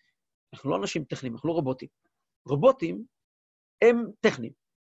 אנחנו לא אנשים טכניים, אנחנו לא רובוטים. רובוטים הם טכניים.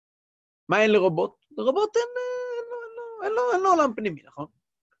 מה אין לרובוט? לרובוט אין לו עולם פנימי, נכון?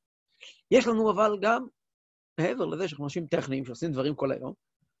 יש לנו אבל גם, מעבר לזה שאנחנו אנשים טכניים שעושים דברים כל היום,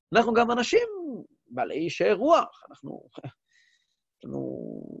 אנחנו גם אנשים בעלי שאר רוח, יש לנו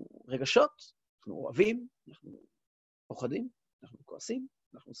רגשות, אנחנו אוהבים, אנחנו פוחדים, אנחנו כועסים,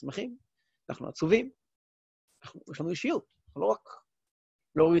 אנחנו שמחים, אנחנו עצובים, יש לנו אישיות, אנחנו לא רק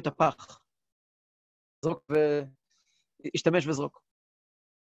להוריד את הפח, זרוק והשתמש וזרוק.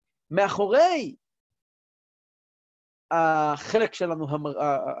 מאחורי החלק שלנו,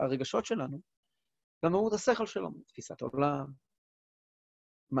 הרגשות שלנו, גם מהות השכל שלנו, תפיסת העולם,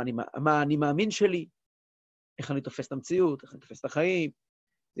 מה אני מאמין שלי, איך אני תופס את המציאות, איך אני תופס את החיים.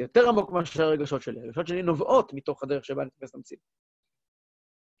 זה יותר עמוק מאשר הרגשות שלי. הרגשות שלי נובעות מתוך הדרך שבה אני תופס את המציאות.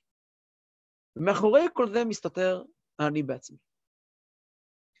 ומאחורי כל זה מסתתר אני בעצמי.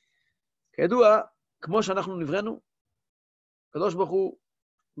 כידוע, כמו שאנחנו נבראנו, הקדוש ברוך הוא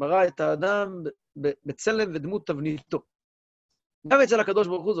ברא את האדם בצלם ודמות תבניתו. גם אצל הקדוש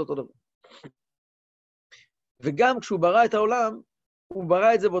ברוך הוא זה אותו דבר. וגם כשהוא ברא את העולם, הוא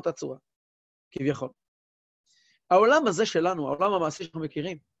ברא את זה באותה צורה, כביכול. העולם הזה שלנו, העולם המעשי שאנחנו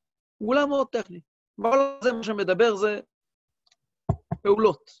מכירים, הוא עולם מאוד טכני. בעולם הזה מה שמדבר זה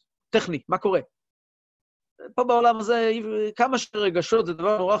פעולות, טכני, מה קורה. פה בעולם הזה, כמה שרגשות זה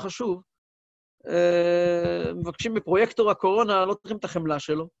דבר נורא חשוב, מבקשים בפרויקטור הקורונה, לא צריכים את החמלה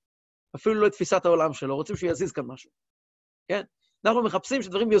שלו, אפילו לא את תפיסת העולם שלו, רוצים שהוא יזיז כאן משהו. כן? אנחנו מחפשים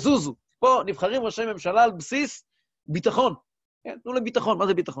שדברים יזוזו. פה נבחרים ראשי ממשלה על בסיס ביטחון. כן? תנו להם ביטחון. מה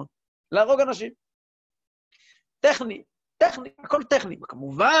זה ביטחון? להרוג אנשים. טכני, הכל טכני.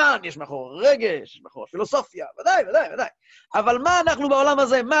 כמובן, יש מאחור רגש, יש מאחור פילוסופיה, ודאי. אבל מה אנחנו בעולם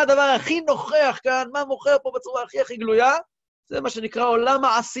הזה? מה הדבר הכי נוכח כאן? מה מוכר פה בצורה הכי גלויה? זה מה שנקרא עולם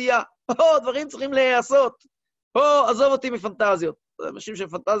העשייה. דברים צריכים להיעשות. עזוב אותי מפנטזיות. אנשים שהם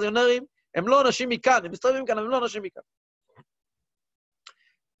פנטזיונרים, הם לא אנשים מכאן, הם מסתובבים כאן, הם לא אנשים מכאן.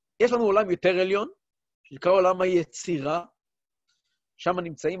 יש לנו עולם יותר עליון, שנקרא עולם היצירה, שם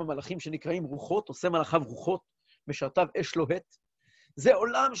נמצאים המלאכים שנקראים רוחות, עושה מלאכיו רוחות, משרתיו אש לוהט. זה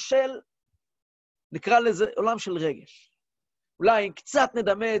עולם של, נקרא לזה עולם של רגש. אולי קצת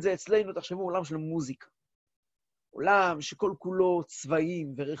נדמה את זה אצלנו, תחשבו, עולם של מוזיקה. עולם שכל כולו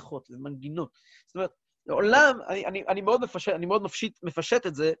צבעים וריחות ומנגינות. זאת אומרת, לעולם, אני מאוד מפשט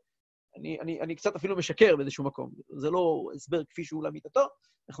את זה, אני קצת אפילו משקר באיזשהו מקום. זה לא הסבר כפי שהוא למיטתו,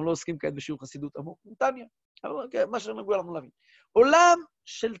 אנחנו לא עוסקים כעת בשיעור חסידות עמוק, ה'תניא, אבל מה שנגוע לנו להבין. עולם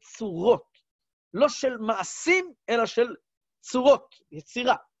של צורות, לא של מעשים, אלא של צורות,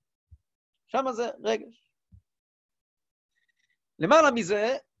 יצירה. שם זה רגש. למעלה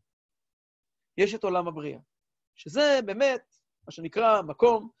מזה, יש את עולם הבריאה, שזה באמת, מה שנקרא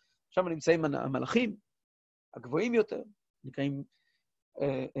מקום, שם נמצאים המלאכים, הגבוהים יותר, נקראים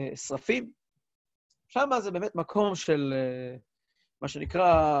שרפים. שם זה באמת מקום של מה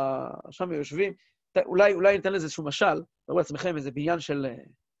שנקרא, שם יושבים, אולי ניתן לזה איזשהו משל, תראו לעצמכם איזה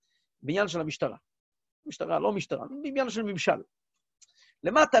בניין של המשטרה. משטרה, לא משטרה, בניין של ממשל.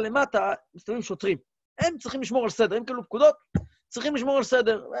 למטה, מסתובבים שוטרים. הם צריכים לשמור על סדר, הם כאילו פקודות, צריכים לשמור על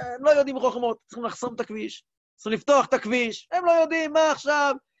סדר. הם לא יודעים חוכמות, צריכים לחסום את הכביש, צריכים לפתוח את הכביש, הם לא יודעים מה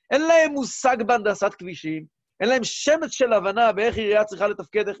עכשיו, אין להם מושג בהנדסת כבישים, אין להם שמץ של הבנה באיך עירייה צריכה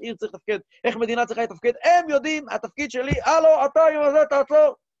לתפקד, איך עיר צריך לתפקד, איך מדינה צריכה לתפקד, הם יודעים, התפקיד שלי, הלו, אתה עם הזה,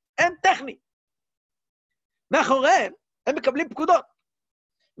 תעצור, הם טכני. מאחוריהם, הם מקבלים פקודות.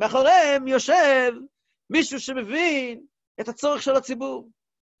 מאחוריהם יושב מישהו שמבין את הצורך של הציבור.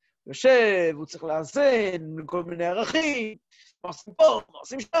 יושב, הוא צריך לאזן כל מיני ערכים, מה עושים פה, מה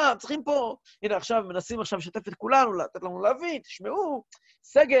עושים שם, צריכים פה. הנה עכשיו, מנסים עכשיו לשתף את כולנו, לתת לנו להבין, תשמעו,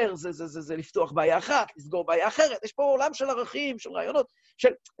 סגר זה לפתוח בעיה אחת, לסגור בעיה אחרת. יש פה עולם של ערכים, של רעיונות,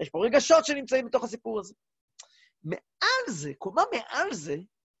 יש פה רגשות שנמצאים בתוך הסיפור הזה. מעל זה, קומה מעל זה,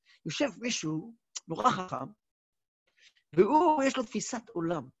 יושב מישהו נורא חכם, והוא, יש לו תפיסת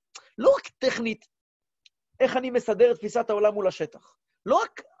עולם. לא רק טכנית, איך אני מסדר את תפיסת העולם מול השטח. לא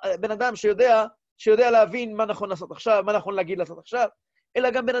רק בן אדם שיודע להבין מה נכון לעשות עכשיו, מה נכון להגיד לעשות עכשיו, אלא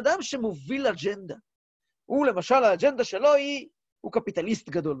גם בן אדם שמוביל אג'נדה. הוא, למשל, האג'נדה שלו הוא קפיטליסט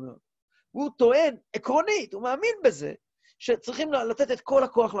גדול מאוד. הוא טוען, עקרונית, הוא מאמין בזה, שצריכים לתת את כל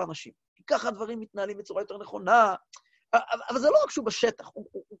הכוח לאנשים. כי ככה הדברים מתנהלים בצורה יותר נכונה, אבל זה לא רק שהוא בשטח,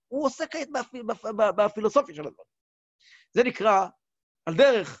 הוא עושה כעת בפילוסופיה של הדברים. זה נקרא על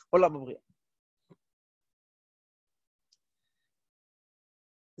דרך עולם הבריאה.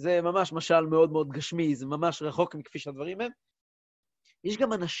 זה ממש משל מאוד מאוד גשמי, זה ממש רחוק מכפי שהדברים הם. יש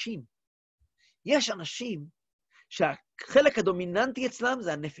גם אנשים. יש אנשים שהחלק הדומיננטי אצלם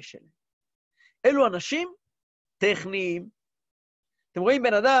זה הנפש שלהם. אלו אנשים טכניים. אתם רואים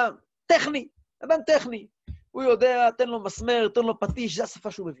בן אדם טכני, אדם טכני. הוא יודע, תן לו מסמר, תן לו פטיש, זה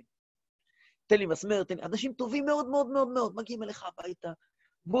השפה שהוא מבין. תן לי מסמר, תן לי... אנשים טובים מאוד מאוד מאוד מאוד, מגיעים אליך הביתה,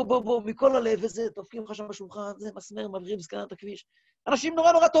 בוא, מכל הלב וזה, דופקים לך שם בשולחן, זה מסמר, מבריאים סקנת הכביש. אנשים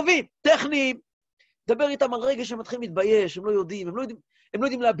נורא נורא טובים, טכניים. דבר איתם על רגע שהם מתחילים להתבייש, הם לא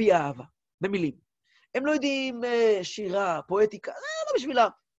יודעים להביע אהבה, במילים. הם לא יודעים שירה, פואטיקה, זה לא בשבילם.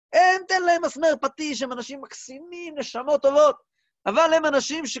 הם תן להם מסמר פטיש, הם אנשים מקסימים, נשמות טובות, אבל הם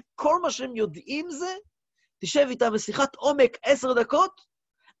אנשים שכל מה שהם יודעים זה, תשב איתה בשיחת עומק 10 דקות,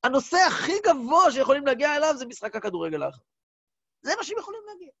 הנושא הכי גבוה שיכולים להגיע אליו זה משחק הכדורגל האחר. זה מה שהם יכולים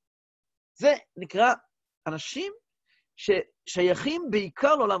להגיע. זה נקרא אנשים ששייכים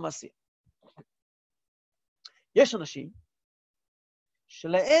בעיקר לעולם העשייה. יש אנשים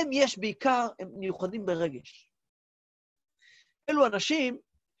שלהם יש בעיקר, הם מיוחדים ברגש. אלו אנשים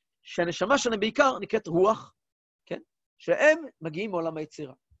שהנשמה שלהם בעיקר נקראת רוח, כן? שהם מגיעים מעולם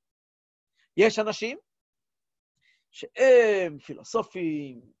היצירה. יש אנשים שהם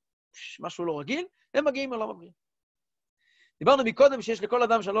פילוסופים, משהו לא רגיל, הם מגיעים מעולם הבריאה. דיברנו מקודם שיש לכל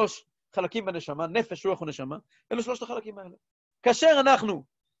אדם 3 חלקים בנשמה, נפש, רוח ונשמה, אלו 3 החלקים האלה. כאשר אנחנו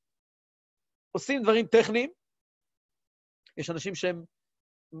עושים דברים טכניים, יש אנשים שהם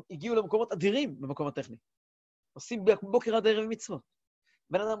הגיעו למקומות אדירים במקום הטכני. עושים בוקר עד הערב מצוות.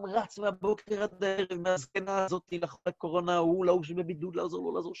 בן אדם רץ מהבוקר עד הערב, מהזקנה הזאת, לחולי קורונה, הוא להוא שבבידוד, לעזור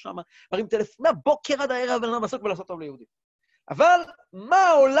לו, לעזור שמה, מרים טלפון, מהבוקר עד הערב, בן אדם עסוק ולעשות טוב ליהודים. אבל מה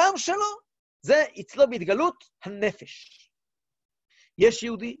העולם שלו? זה אצלו בהתגלות הנפש. יש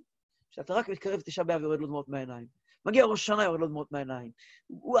יהודי שאתה רק מתקרב 9 באב ויורד לו דמעות מהעיניים. מגיע ראש שנה, יורד לו דמעות מהעיניים.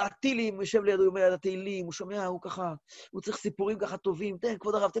 הוא התהילים, הוא יושב לידו, הוא אומר, התהילים, הוא שומע, הוא ככה, הוא צריך סיפורים ככה טובים. תן,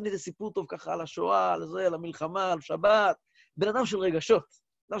 כבוד הרב, תן לי איזה סיפור טוב ככה על השואה, על זה, על המלחמה, על שבת. בן אדם של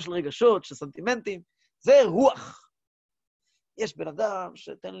רגשות, של סנטימנטים, זה רוח. יש בן אדם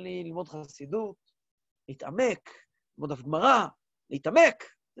שתן לי ללמוד חסידות, להתעמק, ללמוד אף גמרא, להתעמק,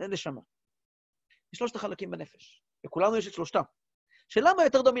 זה נשמה. יש 3 החלקים בנפש, וכולנו יש את 3. שאלה מה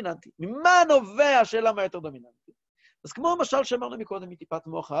יותר דומיננטי? ממה נובע שאלה מה יותר דומיננטי? אז כמו המשל שאמרנו מקודם מטיפת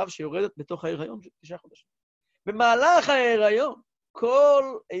מוח האב, שיורדת בתוך ההיריון של 9 חודשים. במהלך ההיריון,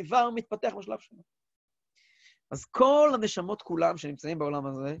 כל איבר מתפתח בשלב שלו. אז כל הנשמות כולם שנמצאים בעולם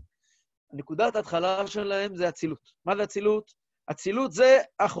הזה, נקודת ההתחלה שלהם זה אצילות. מה זה אצילות? אצילות זה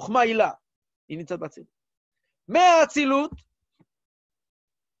החוכמה הילה. היא נמצאת באצילות. מהאצילות,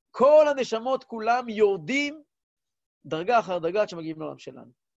 כל הנשמות כולם יורדים דרגה אחר דרגה שמגיעים לעולם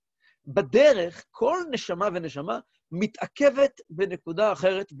שלנו. בדרך, כל נשמה ונשמה מתעכבת בנקודה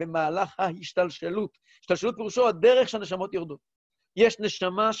אחרת במהלך ההשתלשלות. השתלשלות פירושו הדרך שהנשמות יורדות. יש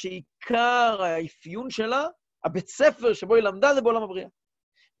נשמה שעיקר האפיון שלה, הבית ספר שבו היא למדה זה בעולם הבריאה.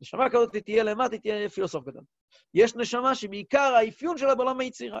 נשמה כזאת תהיה למטה, תהיה פילוסוף גדול. יש נשמה שבעיקר האפיון שלה בעולם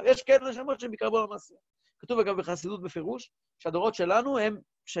היצירה. יש כאלה נשמות שבעיקר בעולם העשייה. כתוב אגב בחסידות בפירוש, שהדורות שלנו הם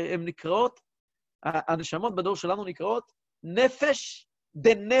נקראות, הנשמות בדור שלנו נקראות נפש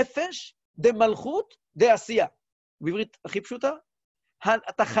דנפש דמלכות דעשייה. בעברית הכי פשוטה,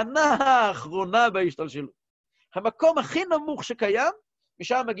 התחנה האחרונה בהשתלשלות. המקום הכי נמוך שקיים,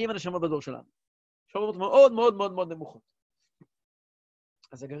 משם מגיעים הנשמות בדור שלנו. שומות מאוד מאוד מאוד מאוד נמוכות.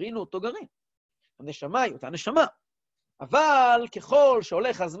 אז הגרעין הוא אותו גרעין. הנשמה היא אותה נשמה. אבל ככל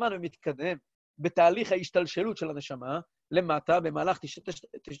שהולך הזמן ומתקדם בתהליך ההשתלשלות של הנשמה, למטה, במהלך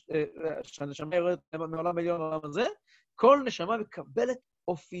שהנשמה יורדת מעולם העליון לעולם הזה, כל נשמה מקבלת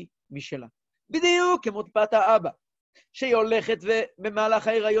אופי משלה. בדיוק כמו טיפת האבא, שהיא הולכת ובמהלך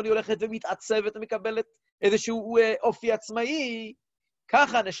ההיריון היא הולכת ומתעצבת ומקבלת איזשהו אופי עצמאי,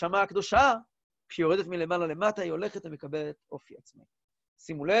 ככה הנשמה הקדושה, כשהיא יורדת מלמעלה למטה, היא הולכת ומקבלת אופי עצמאי.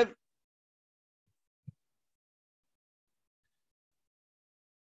 שימו לב,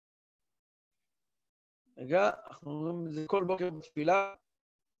 רגע, אנחנו אומרים את זה כל בוקר בתפילה.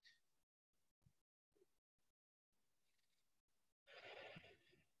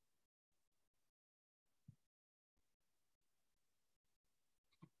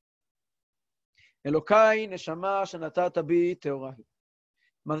 אלוקיי, נשמה שנתת בי טהוריי.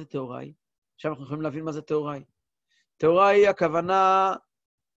 מה זה טהוריי? עכשיו אנחנו יכולים להבין מה זה טהוריי. טהוריי, הכוונה,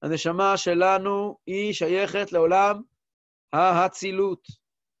 הנשמה שלנו היא שייכת לעולם האצילות.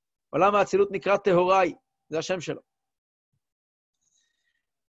 עולם האצילות נקרא טהוריי, זה השם שלו.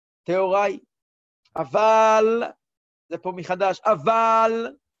 טהוריי, אבל, זה פה מחדש,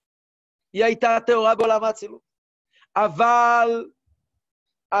 אבל, היא הייתה טהורה בעולם האצילות. אבל,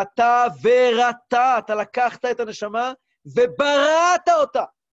 אתה אתה לקחת את הנשמה ובראת אותה.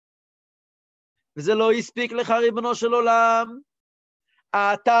 וזה לא הספיק לך, ריבונו של עולם.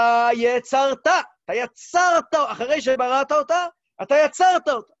 אתה יצרת, אחרי שבראת אותה, אתה יצרת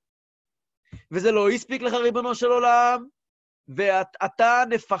אותה. וזה לא הספיק לך, ריבונו של עולם, ואתה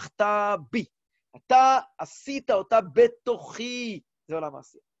נפחת בי. אתה עשית אותה בתוכי. זה עולם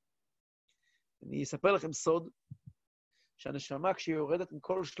העשייה. אני אספר לכם סוד, שהנשמה כשהיא יורדת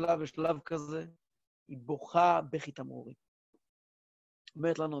מכל שלב ושלב כזה, היא בוכה בכי תמרורים.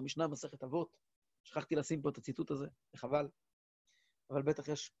 אומרת לנו המשנה מסכת אבות, שכחתי לשים פה את הציטוט הזה, וחבל, אבל בטח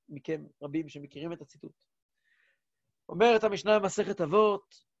יש מכם רבים שמכירים את הציטוט. אומרת המשנה מסכת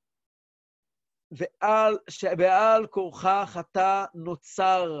אבות, שבעל כורכך אתה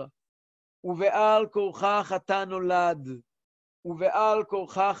נוצר, ובעל כורכך אתה נולד, ובעל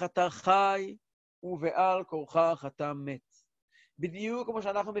כורכך אתה חי, ובעל כורכך אתה מת. בדיוק כמו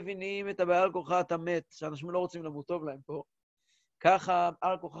שאנחנו מבינים את הבעל כורכך אתה מת, שאנשים לא רוצים למות טוב להם פה, ככה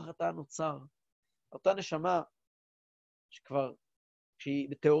בעל כורכך אתה נוצר. אותה נשמה, שכבר, כשהיא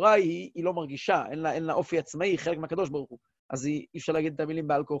בתיאורה היא לא מרגישה, אין לה אופי עצמאי, היא חלק מהקדוש ברוך הוא, אז אי אפשר להגיד את המילים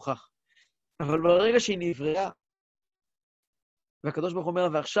בעל כורכך. אבל ברגע שהיא נבראה, והקדוש ברוך הוא אומר לה,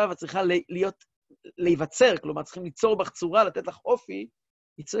 ועכשיו את צריכה להיווצר, כלומר, צריכים ליצור בך צורה, לתת לך אופי,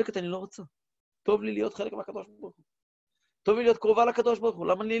 היא צועקת, אני לא רוצה. טוב לי להיות חלק מהקדוש ברוך הוא. טוב לי להיות קרובה לקדוש ברוך הוא.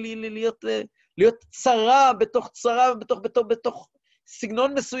 למה לי להיות צרה בתוך צרה, בתוך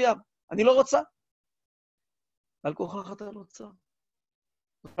סגנון מסוים? אני לא רוצה. על כוחך אתה נוצר.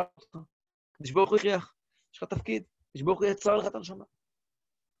 הקדוש ברוך הוא הכריח. יש לך תפקיד. הקדוש ברוך הוא יצר לך את הנשמה.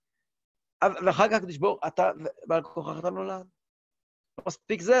 ואחר כך הקדוש ברוך הוא, ועל כוחך אתה נולד. לא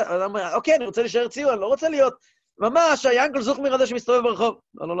מספיק זה, אוקיי, אני רוצה להישאר ציון, אני לא רוצה להיות ממש היאנקל זוכמיר הזה שמסתובב ברחוב.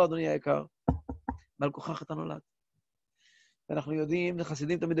 לא, אדוני היקר. ועל כוחך אתה נולד. ואנחנו יודעים,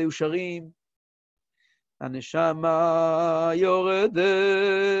 חסידים תמיד היו שרים, הנשמה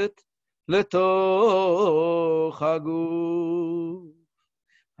יורדת לתוך הגוף.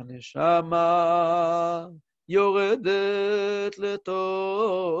 הנשמה יורדת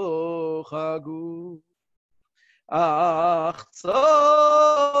לתוך הגוף. אך צועקת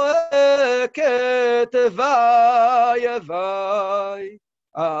וי וי,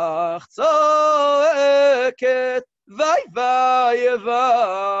 אך צועקת וי וי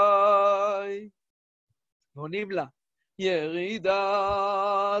וי. ועונים לה,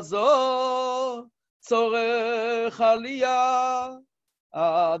 ירידה זו צורך עלייה,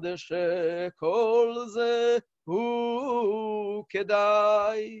 עד שכל זה הוא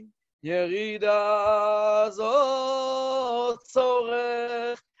כדאי. ירידה זו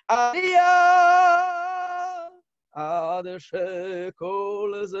צורך עלייה, עד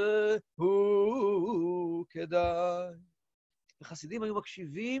שכל זה הוא כדאי. החסידים היו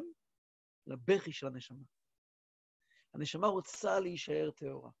מקשיבים לבכי של הנשמה. הנשמה רוצה להישאר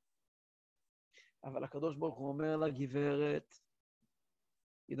טהורה. אבל הקדוש ברוך הוא אומר לה, גברת,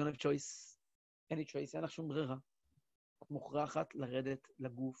 you don't have choice, אין לי choice, אין לך שום ברירה. את מוכרחת לרדת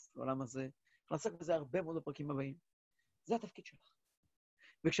לגוף, לעולם הזה. נעסק בזה הרבה מאוד בפרקים הבאים. זה התפקיד שלך.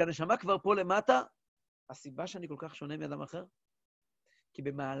 וכשהנשמה כבר פה למטה, הסיבה שאני כל כך שונה מאדם אחר, כי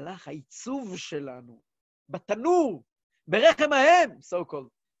במהלך העיצוב שלנו, בתנור, ברחם ההם, so called,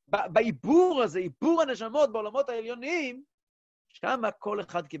 בעיבור הזה, עיבור הנשמות בעולמות העליוניים, שם כל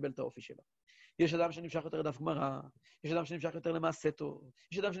אחד קיבל את האופי שלו. יש אדם שנמשך יותר לדף גמרא, יש אדם שנמשך יותר למעשה טוב,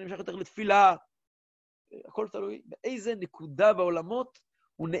 יש אדם שנמשך יותר לתפילה, הכל תלוי באיזה נקודה בעולמות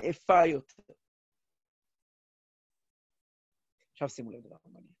הוא נאפה יותר. עכשיו שימו לב דבר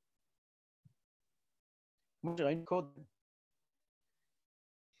מעניין. כמו שראינו קודם,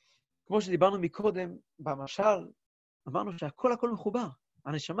 כמו שדיברנו מקודם, במשל, אמרנו שהכל מחובר.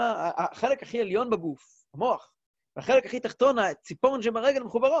 הנשמה, החלק הכי עליון בגוף, המוח, והחלק הכי תחתון, הציפורן שברגל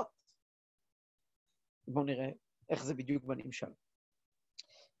מחוברות. בואו נראה איך זה בדיוק בנמשל.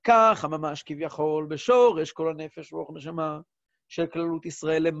 ככה ממש כביכול בשורש כל הנפש רוח נשמה של כללות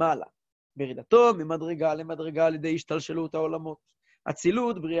ישראל למעלה, בירידתו ממדרגה למדרגה על ידי השתלשלות העולמות.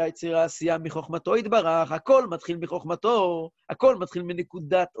 אצילות, בריאה, יצירה, עשייה מחוכמתו יתברך, הכל מתחיל מחוכמתו, הכל מתחיל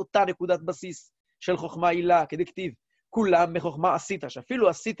אותה נקודת בסיס של חוכמה עילה, כדכתיב, כולם מחוכמה עשית, שאפילו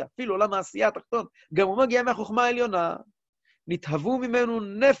עשית, אפילו עולם העשייה התחתון, גם הוא מגיע מהחוכמה העליונה. נתהוו ממנו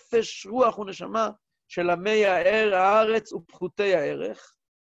נפש, רוח ונשמה של עמי הארץ ופחותי הערך,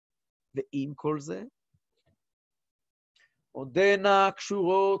 ועם כל זה, עודנה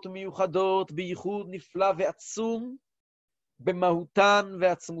קשורות ומיוחדות בייחוד נפלא ועצום, במהותן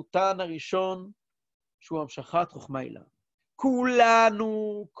ועצמותן הראשון, שהוא המשכת חוכמה עילה.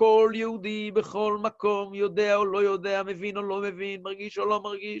 כולנו, כל יהודי בכל מקום, יודע או לא יודע, מבין או לא מבין, מרגיש או לא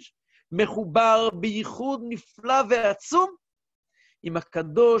מרגיש, מחובר בייחוד נפלא ועצום, עם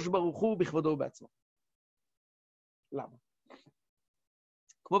הקדוש ברוך הוא בכבודו ובעצמו. למה?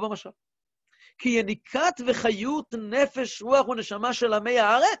 כמו במשל. כי יניקת וחיות נפש, רוח ונשמה של עמי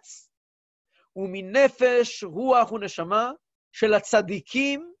הארץ, ומנפש, רוח ונשמה של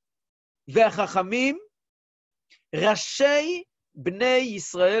הצדיקים והחכמים, ראשי בני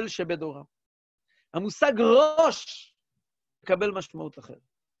ישראל שבדורם. המושג ראש מקבל משמעות אחרת.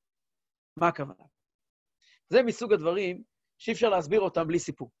 מה הכוונה? זה מסוג הדברים שאי אפשר להסביר אותם בלי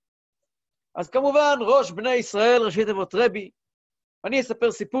סיפור. אז כמובן, ראש בני ישראל, ראשי תיבות רבי, אני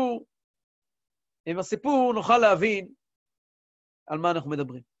אספר סיפור, עם הסיפור נוכל להבין על מה אנחנו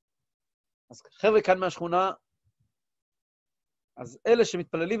מדברים. אז חבר'ה כאן מהשכונה, אז אלה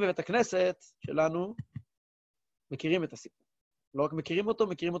שמתפללים בבית הכנסת שלנו, מכירים את הסיפור. לא רק מכירים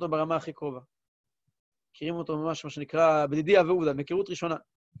אותו ברמה הכי קרובה. מכירים אותו ממש, מה שנקרא, בדידיה ועובדה, מכירות ראשונה.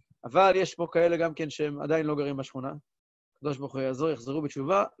 אבל יש פה כאלה גם כן שהם עדיין לא גרים בשכונה. הקדוש ברוך הוא יעזור, יחזרו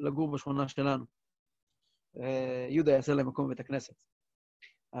בתשובה, לגור בשכונה שלנו. יהודה יעשה להם מקום בבית הכנסת.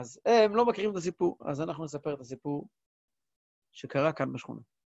 אז הם לא מכירים את הסיפור, אז אנחנו נספר את הסיפור שקרה כאן בשכונה.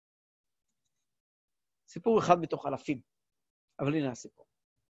 סיפור אחד מתוך אלפים, אבל הנה הסיפור.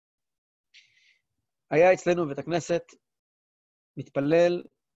 היה אצלנו בבית הכנסת מתפלל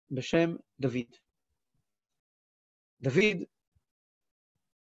בשם דוד. דוד,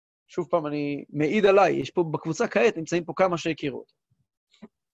 שוב פעם אני מעיד עליי, יש פה בקבוצה כעת, נמצאים פה כמה שהכירו אותו.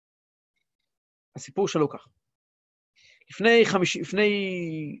 הסיפור שלו כך.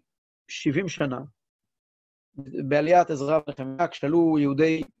 לפני 70 שנה, בעליית עזרא ונחמיה, כשעלו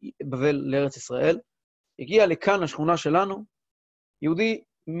יהודי בבל לארץ ישראל, הגיע לכאן לשכונה שלנו, יהודי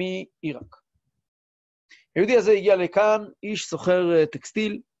מעיראק. היהודי הזה הגיע לכאן, איש סוחר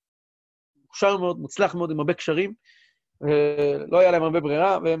טקסטיל, מוכשר מאוד, מוצלח מאוד, עם הרבה קשרים, לא היה להם הרבה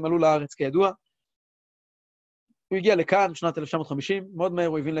ברירה, והם עלו לארץ כידוע. הוא הגיע לכאן בשנת 1950, מאוד מהר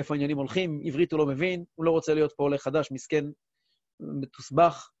הוא הבין לאיפה העניינים הולכים, עברית הוא לא מבין, הוא לא רוצה להיות פה עולה חדש, מסכן,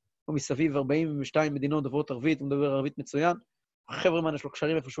 מתוסבך, הוא מסביב 42 מדינות דוברות ערבית, הוא מדבר ערבית מצוין, חבר'ה יש לו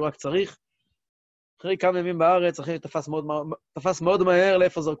קשרים איפה שהוא רק צריך, אחרי כמה ימים בארץ, אחרי תפס מאוד מהר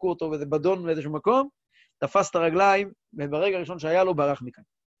לאיפה זרקו אותו, וזה בדון באיזשהו מקום, תפס את הרגליים, וברגע הראשון שהיה לו, ברח מכאן.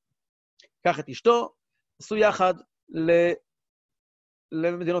 קח את אשתו, עשו יחד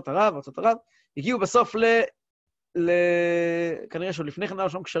למדינות ערב, ארצות ערב, הגיעו בסוף כנראה שעוד לפני כן היה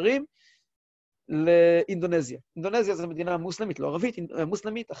שם קשרים, לאינדונזיה. אינדונזיה זו מדינה מוסלמית, לא ערבית,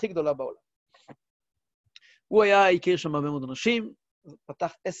 מוסלמית הכי גדולה בעולם. הוא הכיר שם הרבה מאוד אנשים,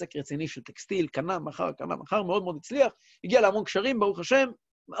 פתח עסק רציני של טקסטיל, קנה, מחר, מאוד מאוד הצליח, הגיע להמון קשרים, ברוך השם,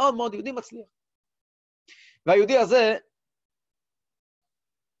 מאוד מאוד יהודי מצליח. והיהודי הזה,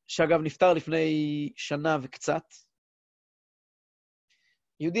 שאגב נפטר לפני שנה וקצת,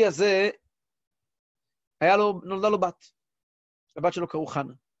 היהודי הזה, נולדה לו בת. הבת שלו קראו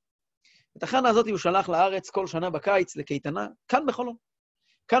חנה. את החנה הזאת הוא שלח לארץ כל שנה בקיץ לקייטנה, כאן בחולון.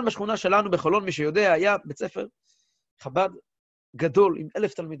 כאן בשכונה שלנו בחולון, מי שיודע, היה בית ספר חב"ד גדול עם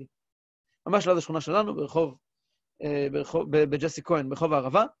 1,000 תלמידים. ממש ליד השכונה שלנו, בג'סי כהן, ברחוב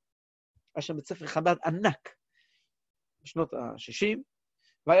הערבה. היה שם בית ספר חב"ד ענק בשנות ה-60,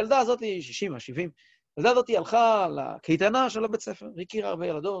 והילדה הזאת, 60, ה-70, הילדה הזאת הלכה לקייטנה של הבית ספר, הכירה הרבה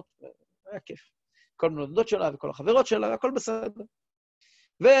ילדות, היה כיף. כל מנודדות שלה וכל החברות שלה, הכל בסדר.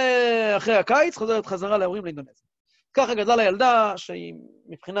 ואחרי הקיץ חוזרת חזרה להורים לאינדונזיה. ככה גדלה לילדה שהיא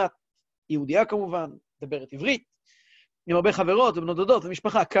מבחינת יהודייה כמובן, מדברת עברית, עם הרבה חברות ומנודדות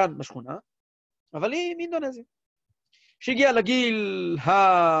ומשפחה כאן בשכונה, אבל היא מאינדונזיה. כשהגיעה לגיל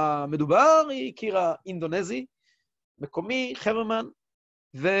המדובר, היא הכירה אינדונזי, מקומי, חברמן,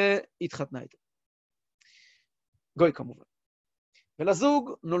 והתחתנה איתו. גוי כמובן.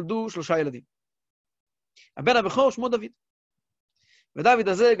 ולזוג נולדו 3 ילדים. הבן הבכור שמו דוד. ודוד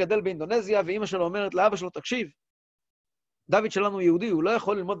הזה גדל באינדונזיה, ואמא שלו אומרת לאבא שלו, תקשיב, דוד שלנו יהודי, הוא לא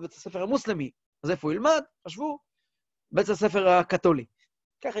יכול ללמוד בבית הספר המוסלמי, אז איפה הוא ילמד? חשבו, בית הספר הקתולי.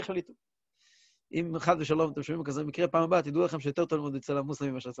 ככה החליטו. אם חד ושלום, אתם שומעים כזה מקרה פעם הבאה, תדעו לכם שיותר טוב ללמוד אצל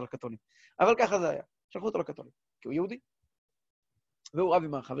המוסלמים מאשר אצל הקתולים. אבל ככה זה היה. שלחו אותו לקתולים, כי הוא יהודי. והוא רב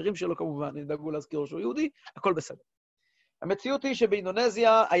עם החברים שלו כמובן, נדאגו להזכיר שהוא יהודי, הכל בסדר. המציאות היא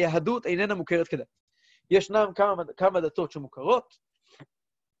שבאינדונזיה היהדות איננה מוכרת כדת. ישנם כמה דתות שמוכרות,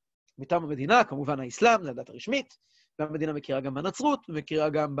 מטעם המדינה, כמובן האסלאם, זו הדת הרשמית, והמדינה מכירה גם בנצרות, מכירה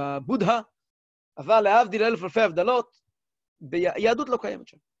גם בבודהה, אבל להבדיל 1000 אלפי הבדלות, ביהדות לא קיימת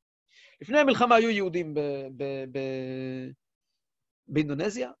שם. לפני המלחמה היו יהודים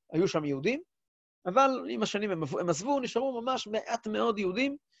באינדונזיה, היו שם יהודים, אבל עם השנים הם עזבו, נשארו ממש מעט מאוד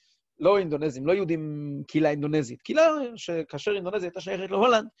יהודים, לא אינדונזים, לא יהודים קהילה אינדונזית, קהילה שכאשר אינדונזיה הייתה שייכת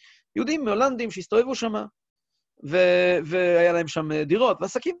להולנד, יהודים מהולנדים שהסתובבו שם, והיה להם שם דירות,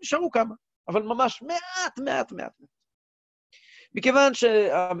 ועסקים נשארו כמה, אבל ממש מעט. מכיוון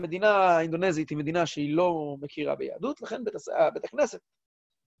שהמדינה האינדונזית היא מדינה שהיא לא מכירה ביהדות, לכן בית הכנסת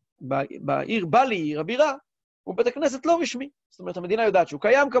בעיר בלי, עיר הבירה, הוא בית הכנסת לא רשמי. זאת אומרת, המדינה יודעת שהוא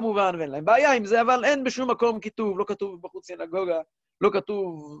קיים כמובן, ואין להם בעיה עם זה, אבל אין בשום מקום כיתוב, לא כתוב בחוץ סינגוגה, לא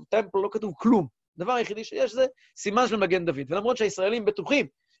כתוב טמפל, לא כתוב כלום. הדבר היחידי שיש זה סימן של מגן דוד. ולמרות שהישראלים בטוחים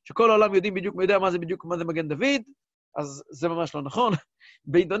שכל העולם יודע מה זה מגן דוד, אז זה ממש לא נכון.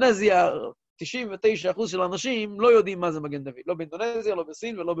 באינדונזיה, 99% של האנשים לא יודעים מה זה מגן דוד. לא באינדונזיה, לא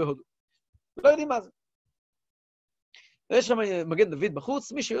בסין ולא בהודו. לא יודעים מה זה. ויש שם מגן דוד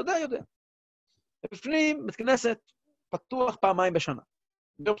בחוץ, מי שיודע, יודע. ובפנים, בית כנסת פתוח פעמיים בשנה.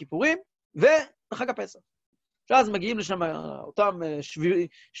 ביום כיפורים ובחג הפסח. שאז מגיעים לשם אותם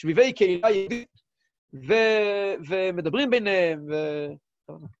שביבי קהילה יהודית, ומדברים ביניהם,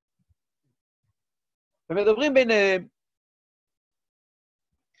 ומדברים ביניהם,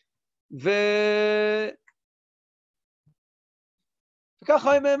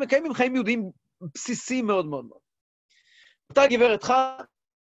 וככה הם מקיימים חיים יהודיים בסיסיים מאוד מאוד מאוד. אותה גברת חיה,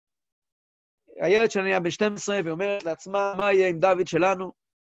 הילד שלה היה בן 12, ואומרת לעצמה, מה יהיה עם דוד שלנו?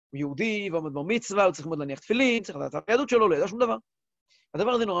 הוא יהודי, ועומד בר מצווה, הוא צריך מאוד להניח תפילין, צריך לדעת את היהדות שלו, לא ידע שום דבר.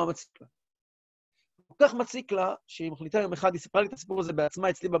 הדבר הזה נורא מציק לה. כל כך מציק לה, שהיא מחליטה יום אחד, היא סיפרה לי את הסיפור הזה בעצמה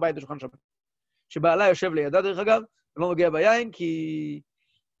אצלי בבית בשולחן שבת. שבעלה יושב לידה, דרך אגב, ולא נוגע ביין, כי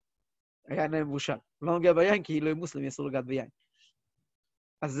היין היה מבושל. לא נוגע ביין, כי לא יהיה מוסלמי, אסור לגעת ביין.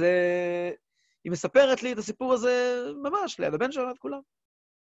 אז היא מספרת לי את הסיפור הזה ממש, ליד הבן שלה, את כולם.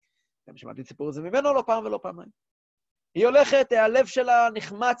 גם שמעתי את הסיפור הזה ממנו לא פעם ולא פעמיים. היא הולכת, הלב שלה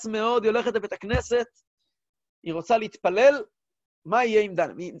נחמץ מאוד, היא הולכת לבית הכנסת, היא רוצה להתפלל, מה יהיה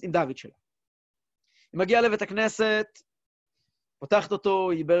עם דוד שלה. היא מגיעה לבית הכנסת, פותחת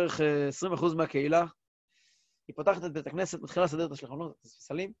אותו, היא בערך 20% מהקהילה, היא פותחת את בית הכנסת, מתחילה לסדר את השולחנות, את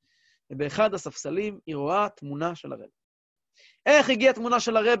הספסלים, ובאחד הספסלים היא רואה תמונה של הרב. איך הגיעה תמונה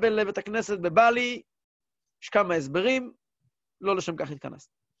של הרב לבית הכנסת בבלי? יש כמה הסברים, לא לשם כך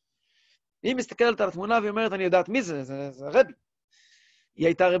התכנסת. היא מסתכלת על התמונה והיא אומרת, אני יודעת מי זה, זה הרבי. היא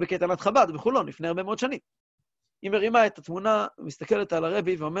הייתה רבי קייטנת חב"ד בחולון לפני הרבה מאוד שנים. היא מרימה את התמונה, מסתכלת על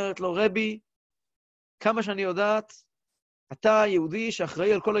הרבי ואומרת לו, רבי, כמה שאני יודעת, אתה יהודי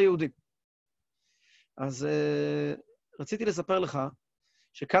שאחראי על כל היהודים. אז רציתי לספר לך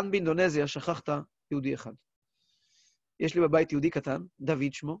שכאן באינדונזיה שכחת יהודי אחד. יש לי בבית יהודי קטן,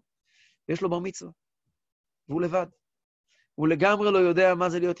 דוד שמו, ויש לו בר מצווה, והוא לבד. הוא לגמרי לא יודע מה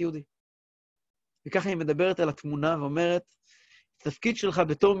זה להיות יהודי. וככה היא מדברת על התמונה ואומרת, התפקיד שלך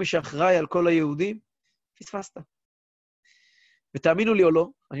בתור מי שאחראי על כל היהודים, פספסת. ותאמינו לי או לא,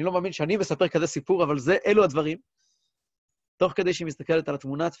 אני לא מאמין שאני מספר כזה סיפור, אבל אלו הדברים, תוך כדי שהיא מסתכלת על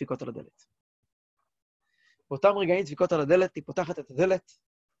התמונה, דפיקות על הדלת. באותם רגעים דפיקות על הדלת, היא פותחת את הדלת,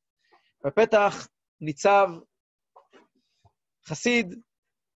 בפתח ניצב חסיד,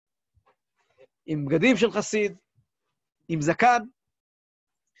 עם בגדים של חסיד, עם זקן.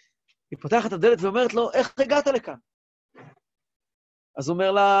 היא פותחת את הדלת ואומרת לו, איך הגעת לכאן? אז הוא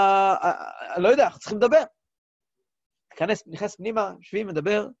אומר לה, לא יודע, אנחנו צריכים לדבר. נכנס פנימה, יושבים,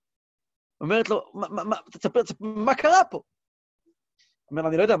 מדבר, אומרת לו, תספר, מה קרה פה? אומר לה,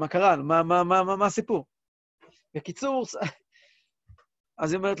 אני לא יודע, מה קרה? מה הסיפור? בקיצור,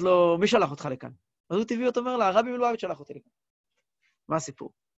 אז היא אומרת לו, מי שלח אותך לכאן? אז הוא טבעי, אומר לה, הרבי מלובביץ' שלח אותי לכאן. מה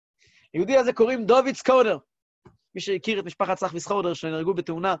הסיפור? יהודי הזה קוראים דוד סקודר. מי שהכיר את משפחת צח וסקודר, שנהרגו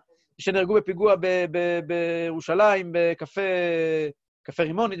בתאונה, שנהרגו בפיגוע בירושלים, בקפה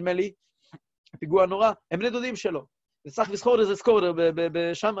רימון, נדמה לי, הפיגוע הנורא, הם בני דודים שלו. צח וסקודר זה סקודר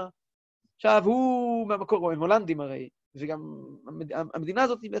בשמה. עכשיו, הוא מהמקור, הם הולנדים הרי, וגם המדינה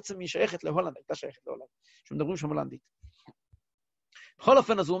הזאת בעצם היא שייכת להולנד, הייתה שייכת להולנד, שמדברים שם הולנדית. בכל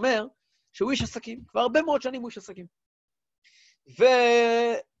אופן, אז הוא אומר שהוא איש עסקים, כבר הרבה מאוד שנים הוא איש עסקים.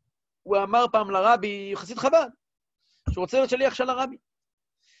 והוא אמר פעם לרבי, חסיד חב"ד, שהוא רוצה להיות שליח של הרבי.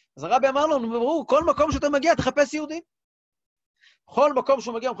 אז הרבי אמר לו, ברור, כל מקום שאתה מגיע, תחפש יהודים. כל מקום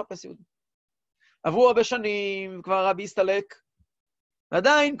שהוא מגיע, הוא מחפש יהודים. עברו הרבה שנים, כבר הרבי הסתלק,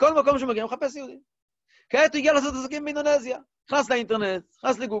 ועדיין, כל מקום שהוא מגיע, הוא מחפש יהודים. כעת הוא הגיע לעשות עסקים באינדונזיה, נכנס לאינטרנט,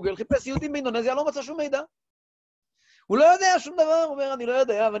 נכנס לגוגל, חיפש יהודים באינדונזיה, לא מצא שום מידע. הוא לא יודע שום דבר, הוא אומר, אני לא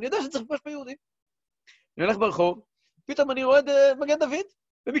יודע, אבל אני יודע שצריך לפגוש ביהודים. אני הולך ברחוב, פתאום אני רואה את מגן דוד,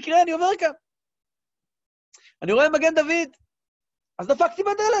 במקרה אני עובר כאן. אני רואה מגן דוד, אז דפקתי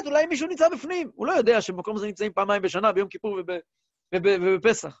בדלת, אולי מישהו נמצא בפנים. הוא לא יודע שבמקום הזה נמצאים פעמיים בשנה, ביום כיפור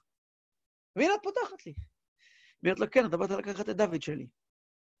ובפסח. והנה את פותחת לי. ואומרת לו, כן, אתה באת לקחת את דוד שלי.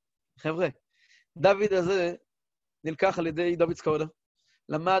 חבר'ה, דוד הזה נלקח על ידי דוד סקודר,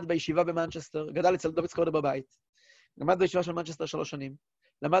 למד בישיבה במנצ'סטר, גדל אצל דוד סקודר בבית, למד בישיבה של מנצ'סטר 3 שנים,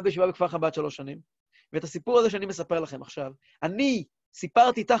 למד בישיבה בכפר חב"ד 3 שנים, ואת הסיפור הזה שאני מספר לכם עכשיו, אני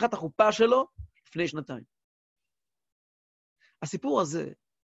סיפרתי תחת החופה שלו לפני 2 הסיפור הזה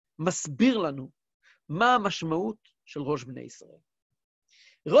מסביר לנו מה המשמעות של ראש בני ישראל.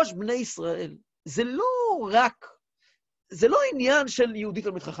 ראש בני ישראל זה לא עניין של יהודי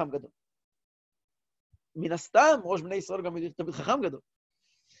תלמיד חכם גדול. מן הסתם, ראש בני ישראל גם יהודי תלמיד חכם גדול.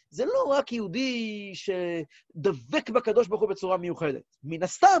 זה לא רק יהודי שדבק בקדוש ברוך הוא בצורה מיוחדת. מן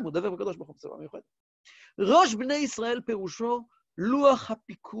הסתם הוא דבק בקדוש ברוך הוא בצורה מיוחדת. ראש בני ישראל פירושו לוח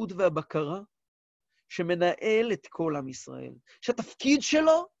הפיקוד והבקרה שמנהל את כל עם ישראל. שהתפקיד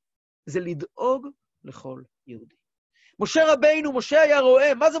שלו זה לדאוג לכל יהודי. משה רבינו, משה היה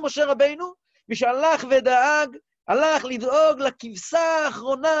רואה, מה זה משה רבינו? מי שהלך ודאג, הלך לדאוג לכבשה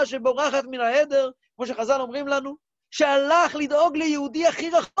האחרונה שבורחת מן העדר, כמו שחז"ל אומרים לנו, שהלך לדאוג ליהודי הכי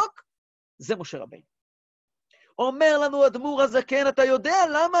רחוק, זה משה רבינו. אומר לנו אדמו"ר הזקן, אתה יודע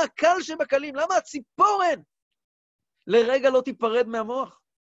למה הקל שבקלים, למה הציפורן לרגע לא תיפרד מהמוח?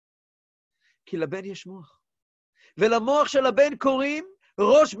 כי לבן יש מוח. ולמוח של הבן קוראים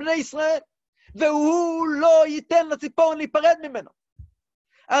ראש בני ישראל, והוא לא ייתן לציפורן להיפרד ממנו.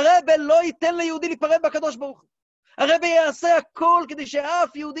 הרב לא ייתן ליהודי להיפרד מהקדוש ברוך הוא. הרב יעשה הכל כדי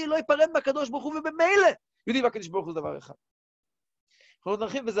שאף יהודי לא ייפרד מהקדוש ברוך הוא, ובמילא יהודי והקדוש ברוך הוא זה דבר אחד. אנחנו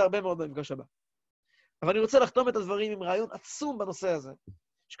נרחיב בזה הרבה מאוד במפגש הבא. אבל אני רוצה לחתום את הדברים עם רעיון עצום בנושא הזה,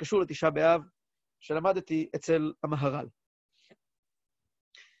 שקשור לתשעה באב, שלמדתי אצל המהר"ל.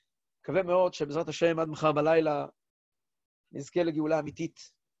 מקווה מאוד שבעזרת השם עד מחר בלילה נזכה לגאולה אמיתית,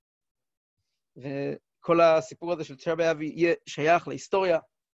 וכל הסיפור הזה של תשעה באב יהיה שייך להיסטוריה,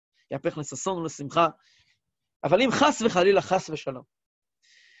 יהפך לששון ולשמחה, אבל אם חס וחלילה, חס ושלום,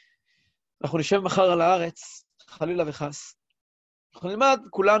 אנחנו נשב מחר על הארץ, חלילה וחס, אנחנו נלמד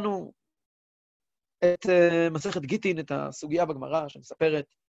כולנו את מסכת גיטין, את הסוגיה בגמרא שמספרת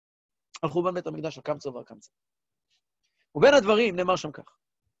על חורבן בית המקדש על קמצא וארקמצא. ובין הדברים נאמר שם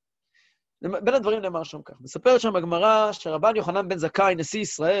כך. מספרת שם בגמרא שרבן יוחנן בן זכאי, נשיא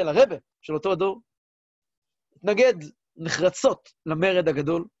ישראל, הרבה של אותו הדור, התנגד נחרצות למרד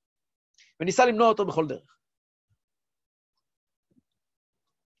הגדול, וניסה למנוע אותו בכל דרך.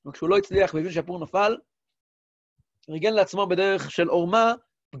 וכשהוא לא הצליח והבין שהפור נפל, ריגן לעצמו בדרך של עורמה,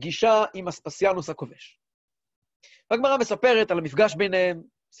 פגישה עם אספסיאנוס הכובש. והגמרא מספרת על המפגש ביניהם,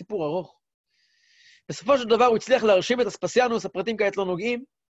 סיפור ארוך. בסופו של דבר הוא הצליח להרשים את אספסיאנוס, הפרטים כעת לא נוגעים.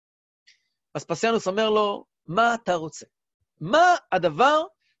 אספסיאנוס אומר לו, מה אתה רוצה? מה הדבר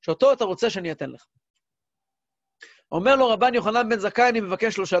שאותו אתה רוצה שאני אתן לך? אומר לו רבן יוחנן בן זכאי, אני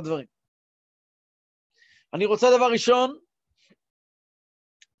מבקש 3 דברים. אני רוצה דבר ראשון,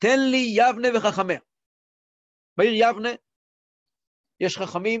 תן לי יבנה וחכמיה. בעיר יבנה יש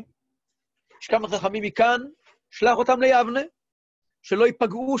חכמים, יש כמה חכמים מכאן, שלח אותם ליבנה, שלא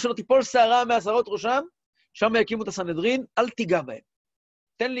ייפגעו, שלא תיפול שערה מעשרות ראשם, שם יקימו את הסנהדרין, אל תיגע בהם.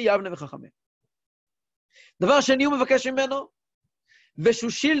 תן לי יבנה וחכמיה. דבר שני הוא מבקש ממנו,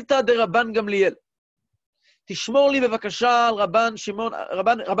 ושושילתא דרבן גמליאל. תשמור לי בבקשה על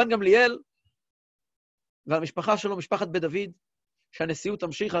רבן גמליאל, והמשפחה שלו, משפחת בית דוד, שהנשיאות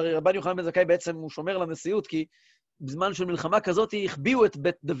תמשיך, הרי רבן יוחנן בן זכאי בעצם הוא שומר לנשיאות, כי בזמן של מלחמה כזאת החביאו את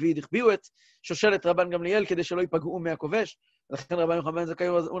בית דוד, החביאו את שושלת רבן גמליאל, כדי שלא ייפגעו מהכובש, ולכן רבן יוחנן בן זכאי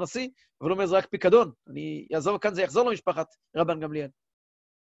הוא נשיא, אבל הוא אומר, זה רק פיקדון, אני אעזור כאן, זה יחזור למשפחת רבן גמליאל.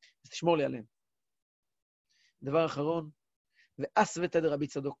 אז תשמור לי עליהם. דבר אחרון, ואסוותא דרבי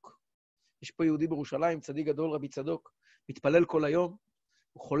צדוק. יש פה יהודי בירושלים, צדיק גדול, רבי צדוק, מתפלל כל היום,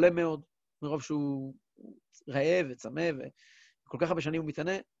 הוא חולה מאוד, מרוב שהוא רעב וצמא, וכל כך הרבה שנים הוא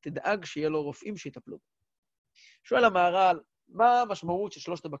מתענה, תדאג שיהיה לו רופאים שיטפלו. שואל המהר"ל, מה המשמעות של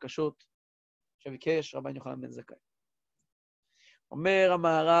 3 הבקשות שביקש רבן יוחנן בן זכאי? אומר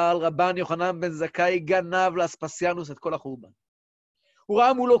המהר"ל, רבן יוחנן בן זכאי גנב לאספסיאנוס את כל החורבן. הוא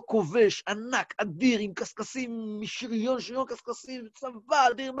ראה מולו כובש, ענק, אדיר, עם קסקסים, משריון קסקסים, צבא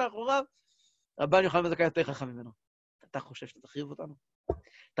אדיר מאחוריו. רבן יוחנן בן זכאי יותר חכם ממנו. אתה חושב שאתה תחריב אותנו?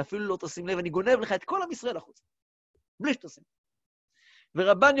 אתה אפילו לא תשים לב, אני גונב לך את כל עם ישראל החוצה. בלי שתשים.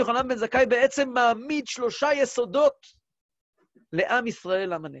 ורבן יוחנן בן זכאי בעצם מעמיד 3 יסודות לעם ישראל,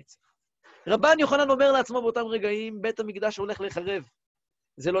 לעם הנצח. רבן יוחנן אומר לעצמו באותם רגעים, בית המקדש הולך להיחרב.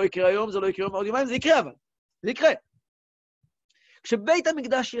 זה לא יקרה היום, זה לא יקרה עוד יומיים, זה יקרה אבל. זה יקרה. כשבית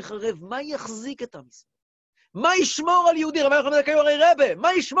המקדש יחרב, מה יחזיק את עם ישראל? מה ישמור על יהודי? רבן יוחנן בן זכאי הרי רבה,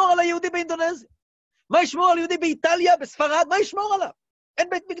 מה ישמור על היהודי באינדונזיה? מה ישמור על יהודי באיטליה, בספרד? מה ישמור עליו? אין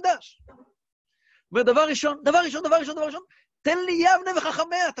בית מקדש. ודבר ראשון, תן לי יבנה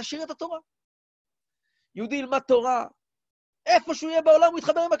וחכמיה, תשאיר את התורה. יהודי ילמד תורה, איפה שהוא יהיה בעולם הוא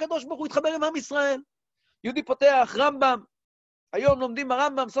יתחבר עם הקדוש ברוך הוא, יתחבר עם עם ישראל. יהודי פותח רמב"ם, היום לומדים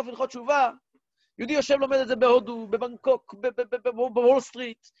ברמב"ם, סוף הלכות תשובה, יהודי יושב לומד את זה בהודו, בבנקוק, בוול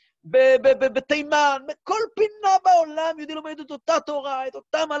סטריט, בתימן, בכל פינה בעולם, יהודי לומד את אותה תורה, את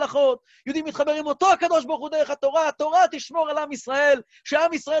אותם הלכות, יהודי מתחבר עם אותו הקדוש ברוך הוא דרך התורה, התורה תשמור על עם ישראל,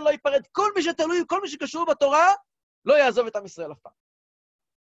 שעם ישראל לא ייפרד, כל מי שתלוי, כל מי שקשור בתורה, לא יעזוב את עם ישראל אף פעם.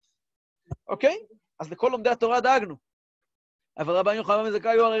 אוקיי? אז לכל לומדי התורה דאגנו. אבל רבן יוחנן בן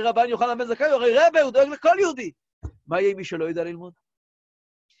זכאי הוא הרי רבה, הוא דואג לכל יהודי. מה יהיה עם מי שלא ידע ללמוד?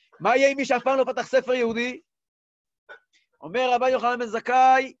 מה יהיה עם מי שאף פעם לא פתח ספר יהודי? אומר רבן יוחנן בן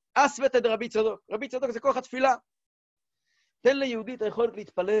זכאי, אסוותא דרבי צדוק. רבי צדוק זה כוח התפילה. תן ליהודי את היכולת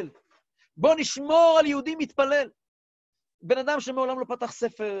להתפלל. בוא נשמור על יהודי מתפלל. בן אדם שמעולם לא פתח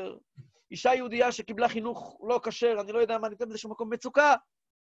ספר, אישה יהודייה שקיבלה חינוך לא כשר, אני לא יודע מה, ניתן באיזשהו מקום מצוקה,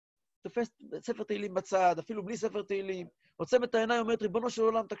 תופס ספר תהילים בצד, אפילו בלי ספר תהילים, עוצם את העיניים, אומרת, ריבונו של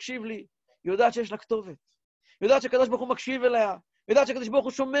עולם, תקשיב לי. היא יודעת שיש לה כתובת. היא יודעת שהקדוש ברוך הוא מקשיב אליה. היא יודעת שהקדוש ברוך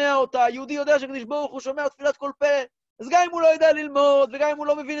הוא שומע אותה. יהודי יודע שהקדוש ברוך הוא שומע תפילת כל פה. אז גם אם הוא לא יודע ללמוד, וגם אם הוא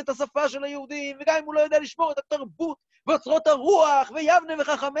לא מבין את השפה של היהודים, וגם אם הוא לא יודע לשמור את התרבות ואוצרות הרוח ויבנה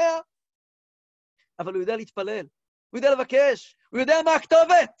וחכמיה, אבל הוא יודע להתפלל, הוא יודע לבקש, הוא יודע מה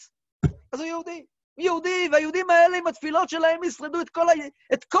הכתובת. אז הוא יהודי. הוא יהודי, והיהודים האלה עם התפילות שלהם ישרדו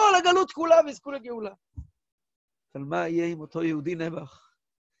את כל הגלות כולה ויזכו לגאולה. אבל מה יהיה עם אותו יהודי נבח,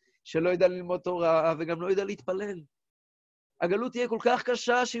 שלא ידע ללמוד תורה וגם לא ידע להתפלל? הגלות תהיה כל כך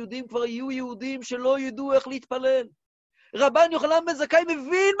קשה שיהודים כבר יהיו יהודים שלא ידעו איך להתפלל. רבן יוחנן בן זכאי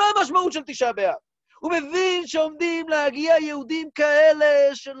מבין מה המשמעות של תשעה באב. הוא מבין שעומדים להגיע יהודים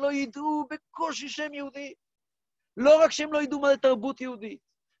כאלה שלא ידעו בקושי שם יהודי. לא רק שהם לא ידעו מה זה תרבות יהודית,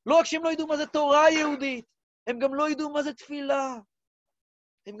 לא רק שהם לא ידעו מה זה תורה יהודית, הם גם לא ידעו מה זה תפילה.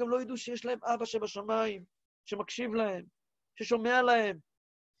 הם גם לא ידעו שיש להם אבא שבשמיים, שמקשיב להם, ששומע להם.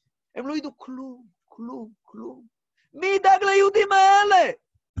 הם לא ידעו כלום, כלום, כלום. מי ידאג ליהודים האלה?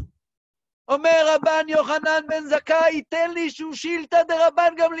 אומר רבן יוחנן בן זכאי, תן לי שהוא שילתא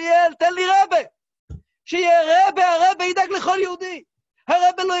דרבן גמליאל, תן לי רבה. שיהיה רבה, הרבה ידאג לכל יהודי.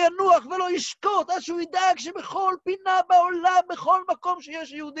 הרבה לא ינוח ולא ישקוט, עד שהוא ידאג שבכל פינה בעולם, בכל מקום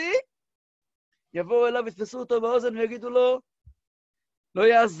שיש יהודי, יבואו אליו, יתפסו אותו באוזן ויגידו לו, לא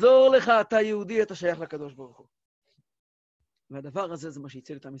יעזור לך, אתה יהודי, אתה שייך לקדוש ברוך הוא. והדבר הזה זה מה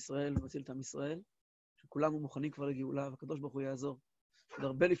שהציל את עם ישראל, ומציל את עם ישראל, שכולנו מוכנים כבר לגאולה, והקדוש ברוך הוא יעזור. עוד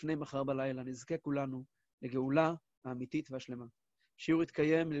הרבה לפני מחר בלילה, נזכה כולנו לגאולה האמיתית והשלמה. שיעור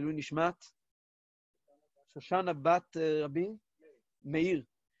יתקיים לעילוי נשמת שושנה בת רבי מאיר,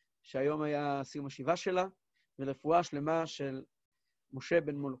 שהיום היה סיום השבעה שלה, ולרפואה שלמה של משה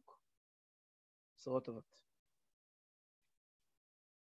בן מולוק. בשורות טובות.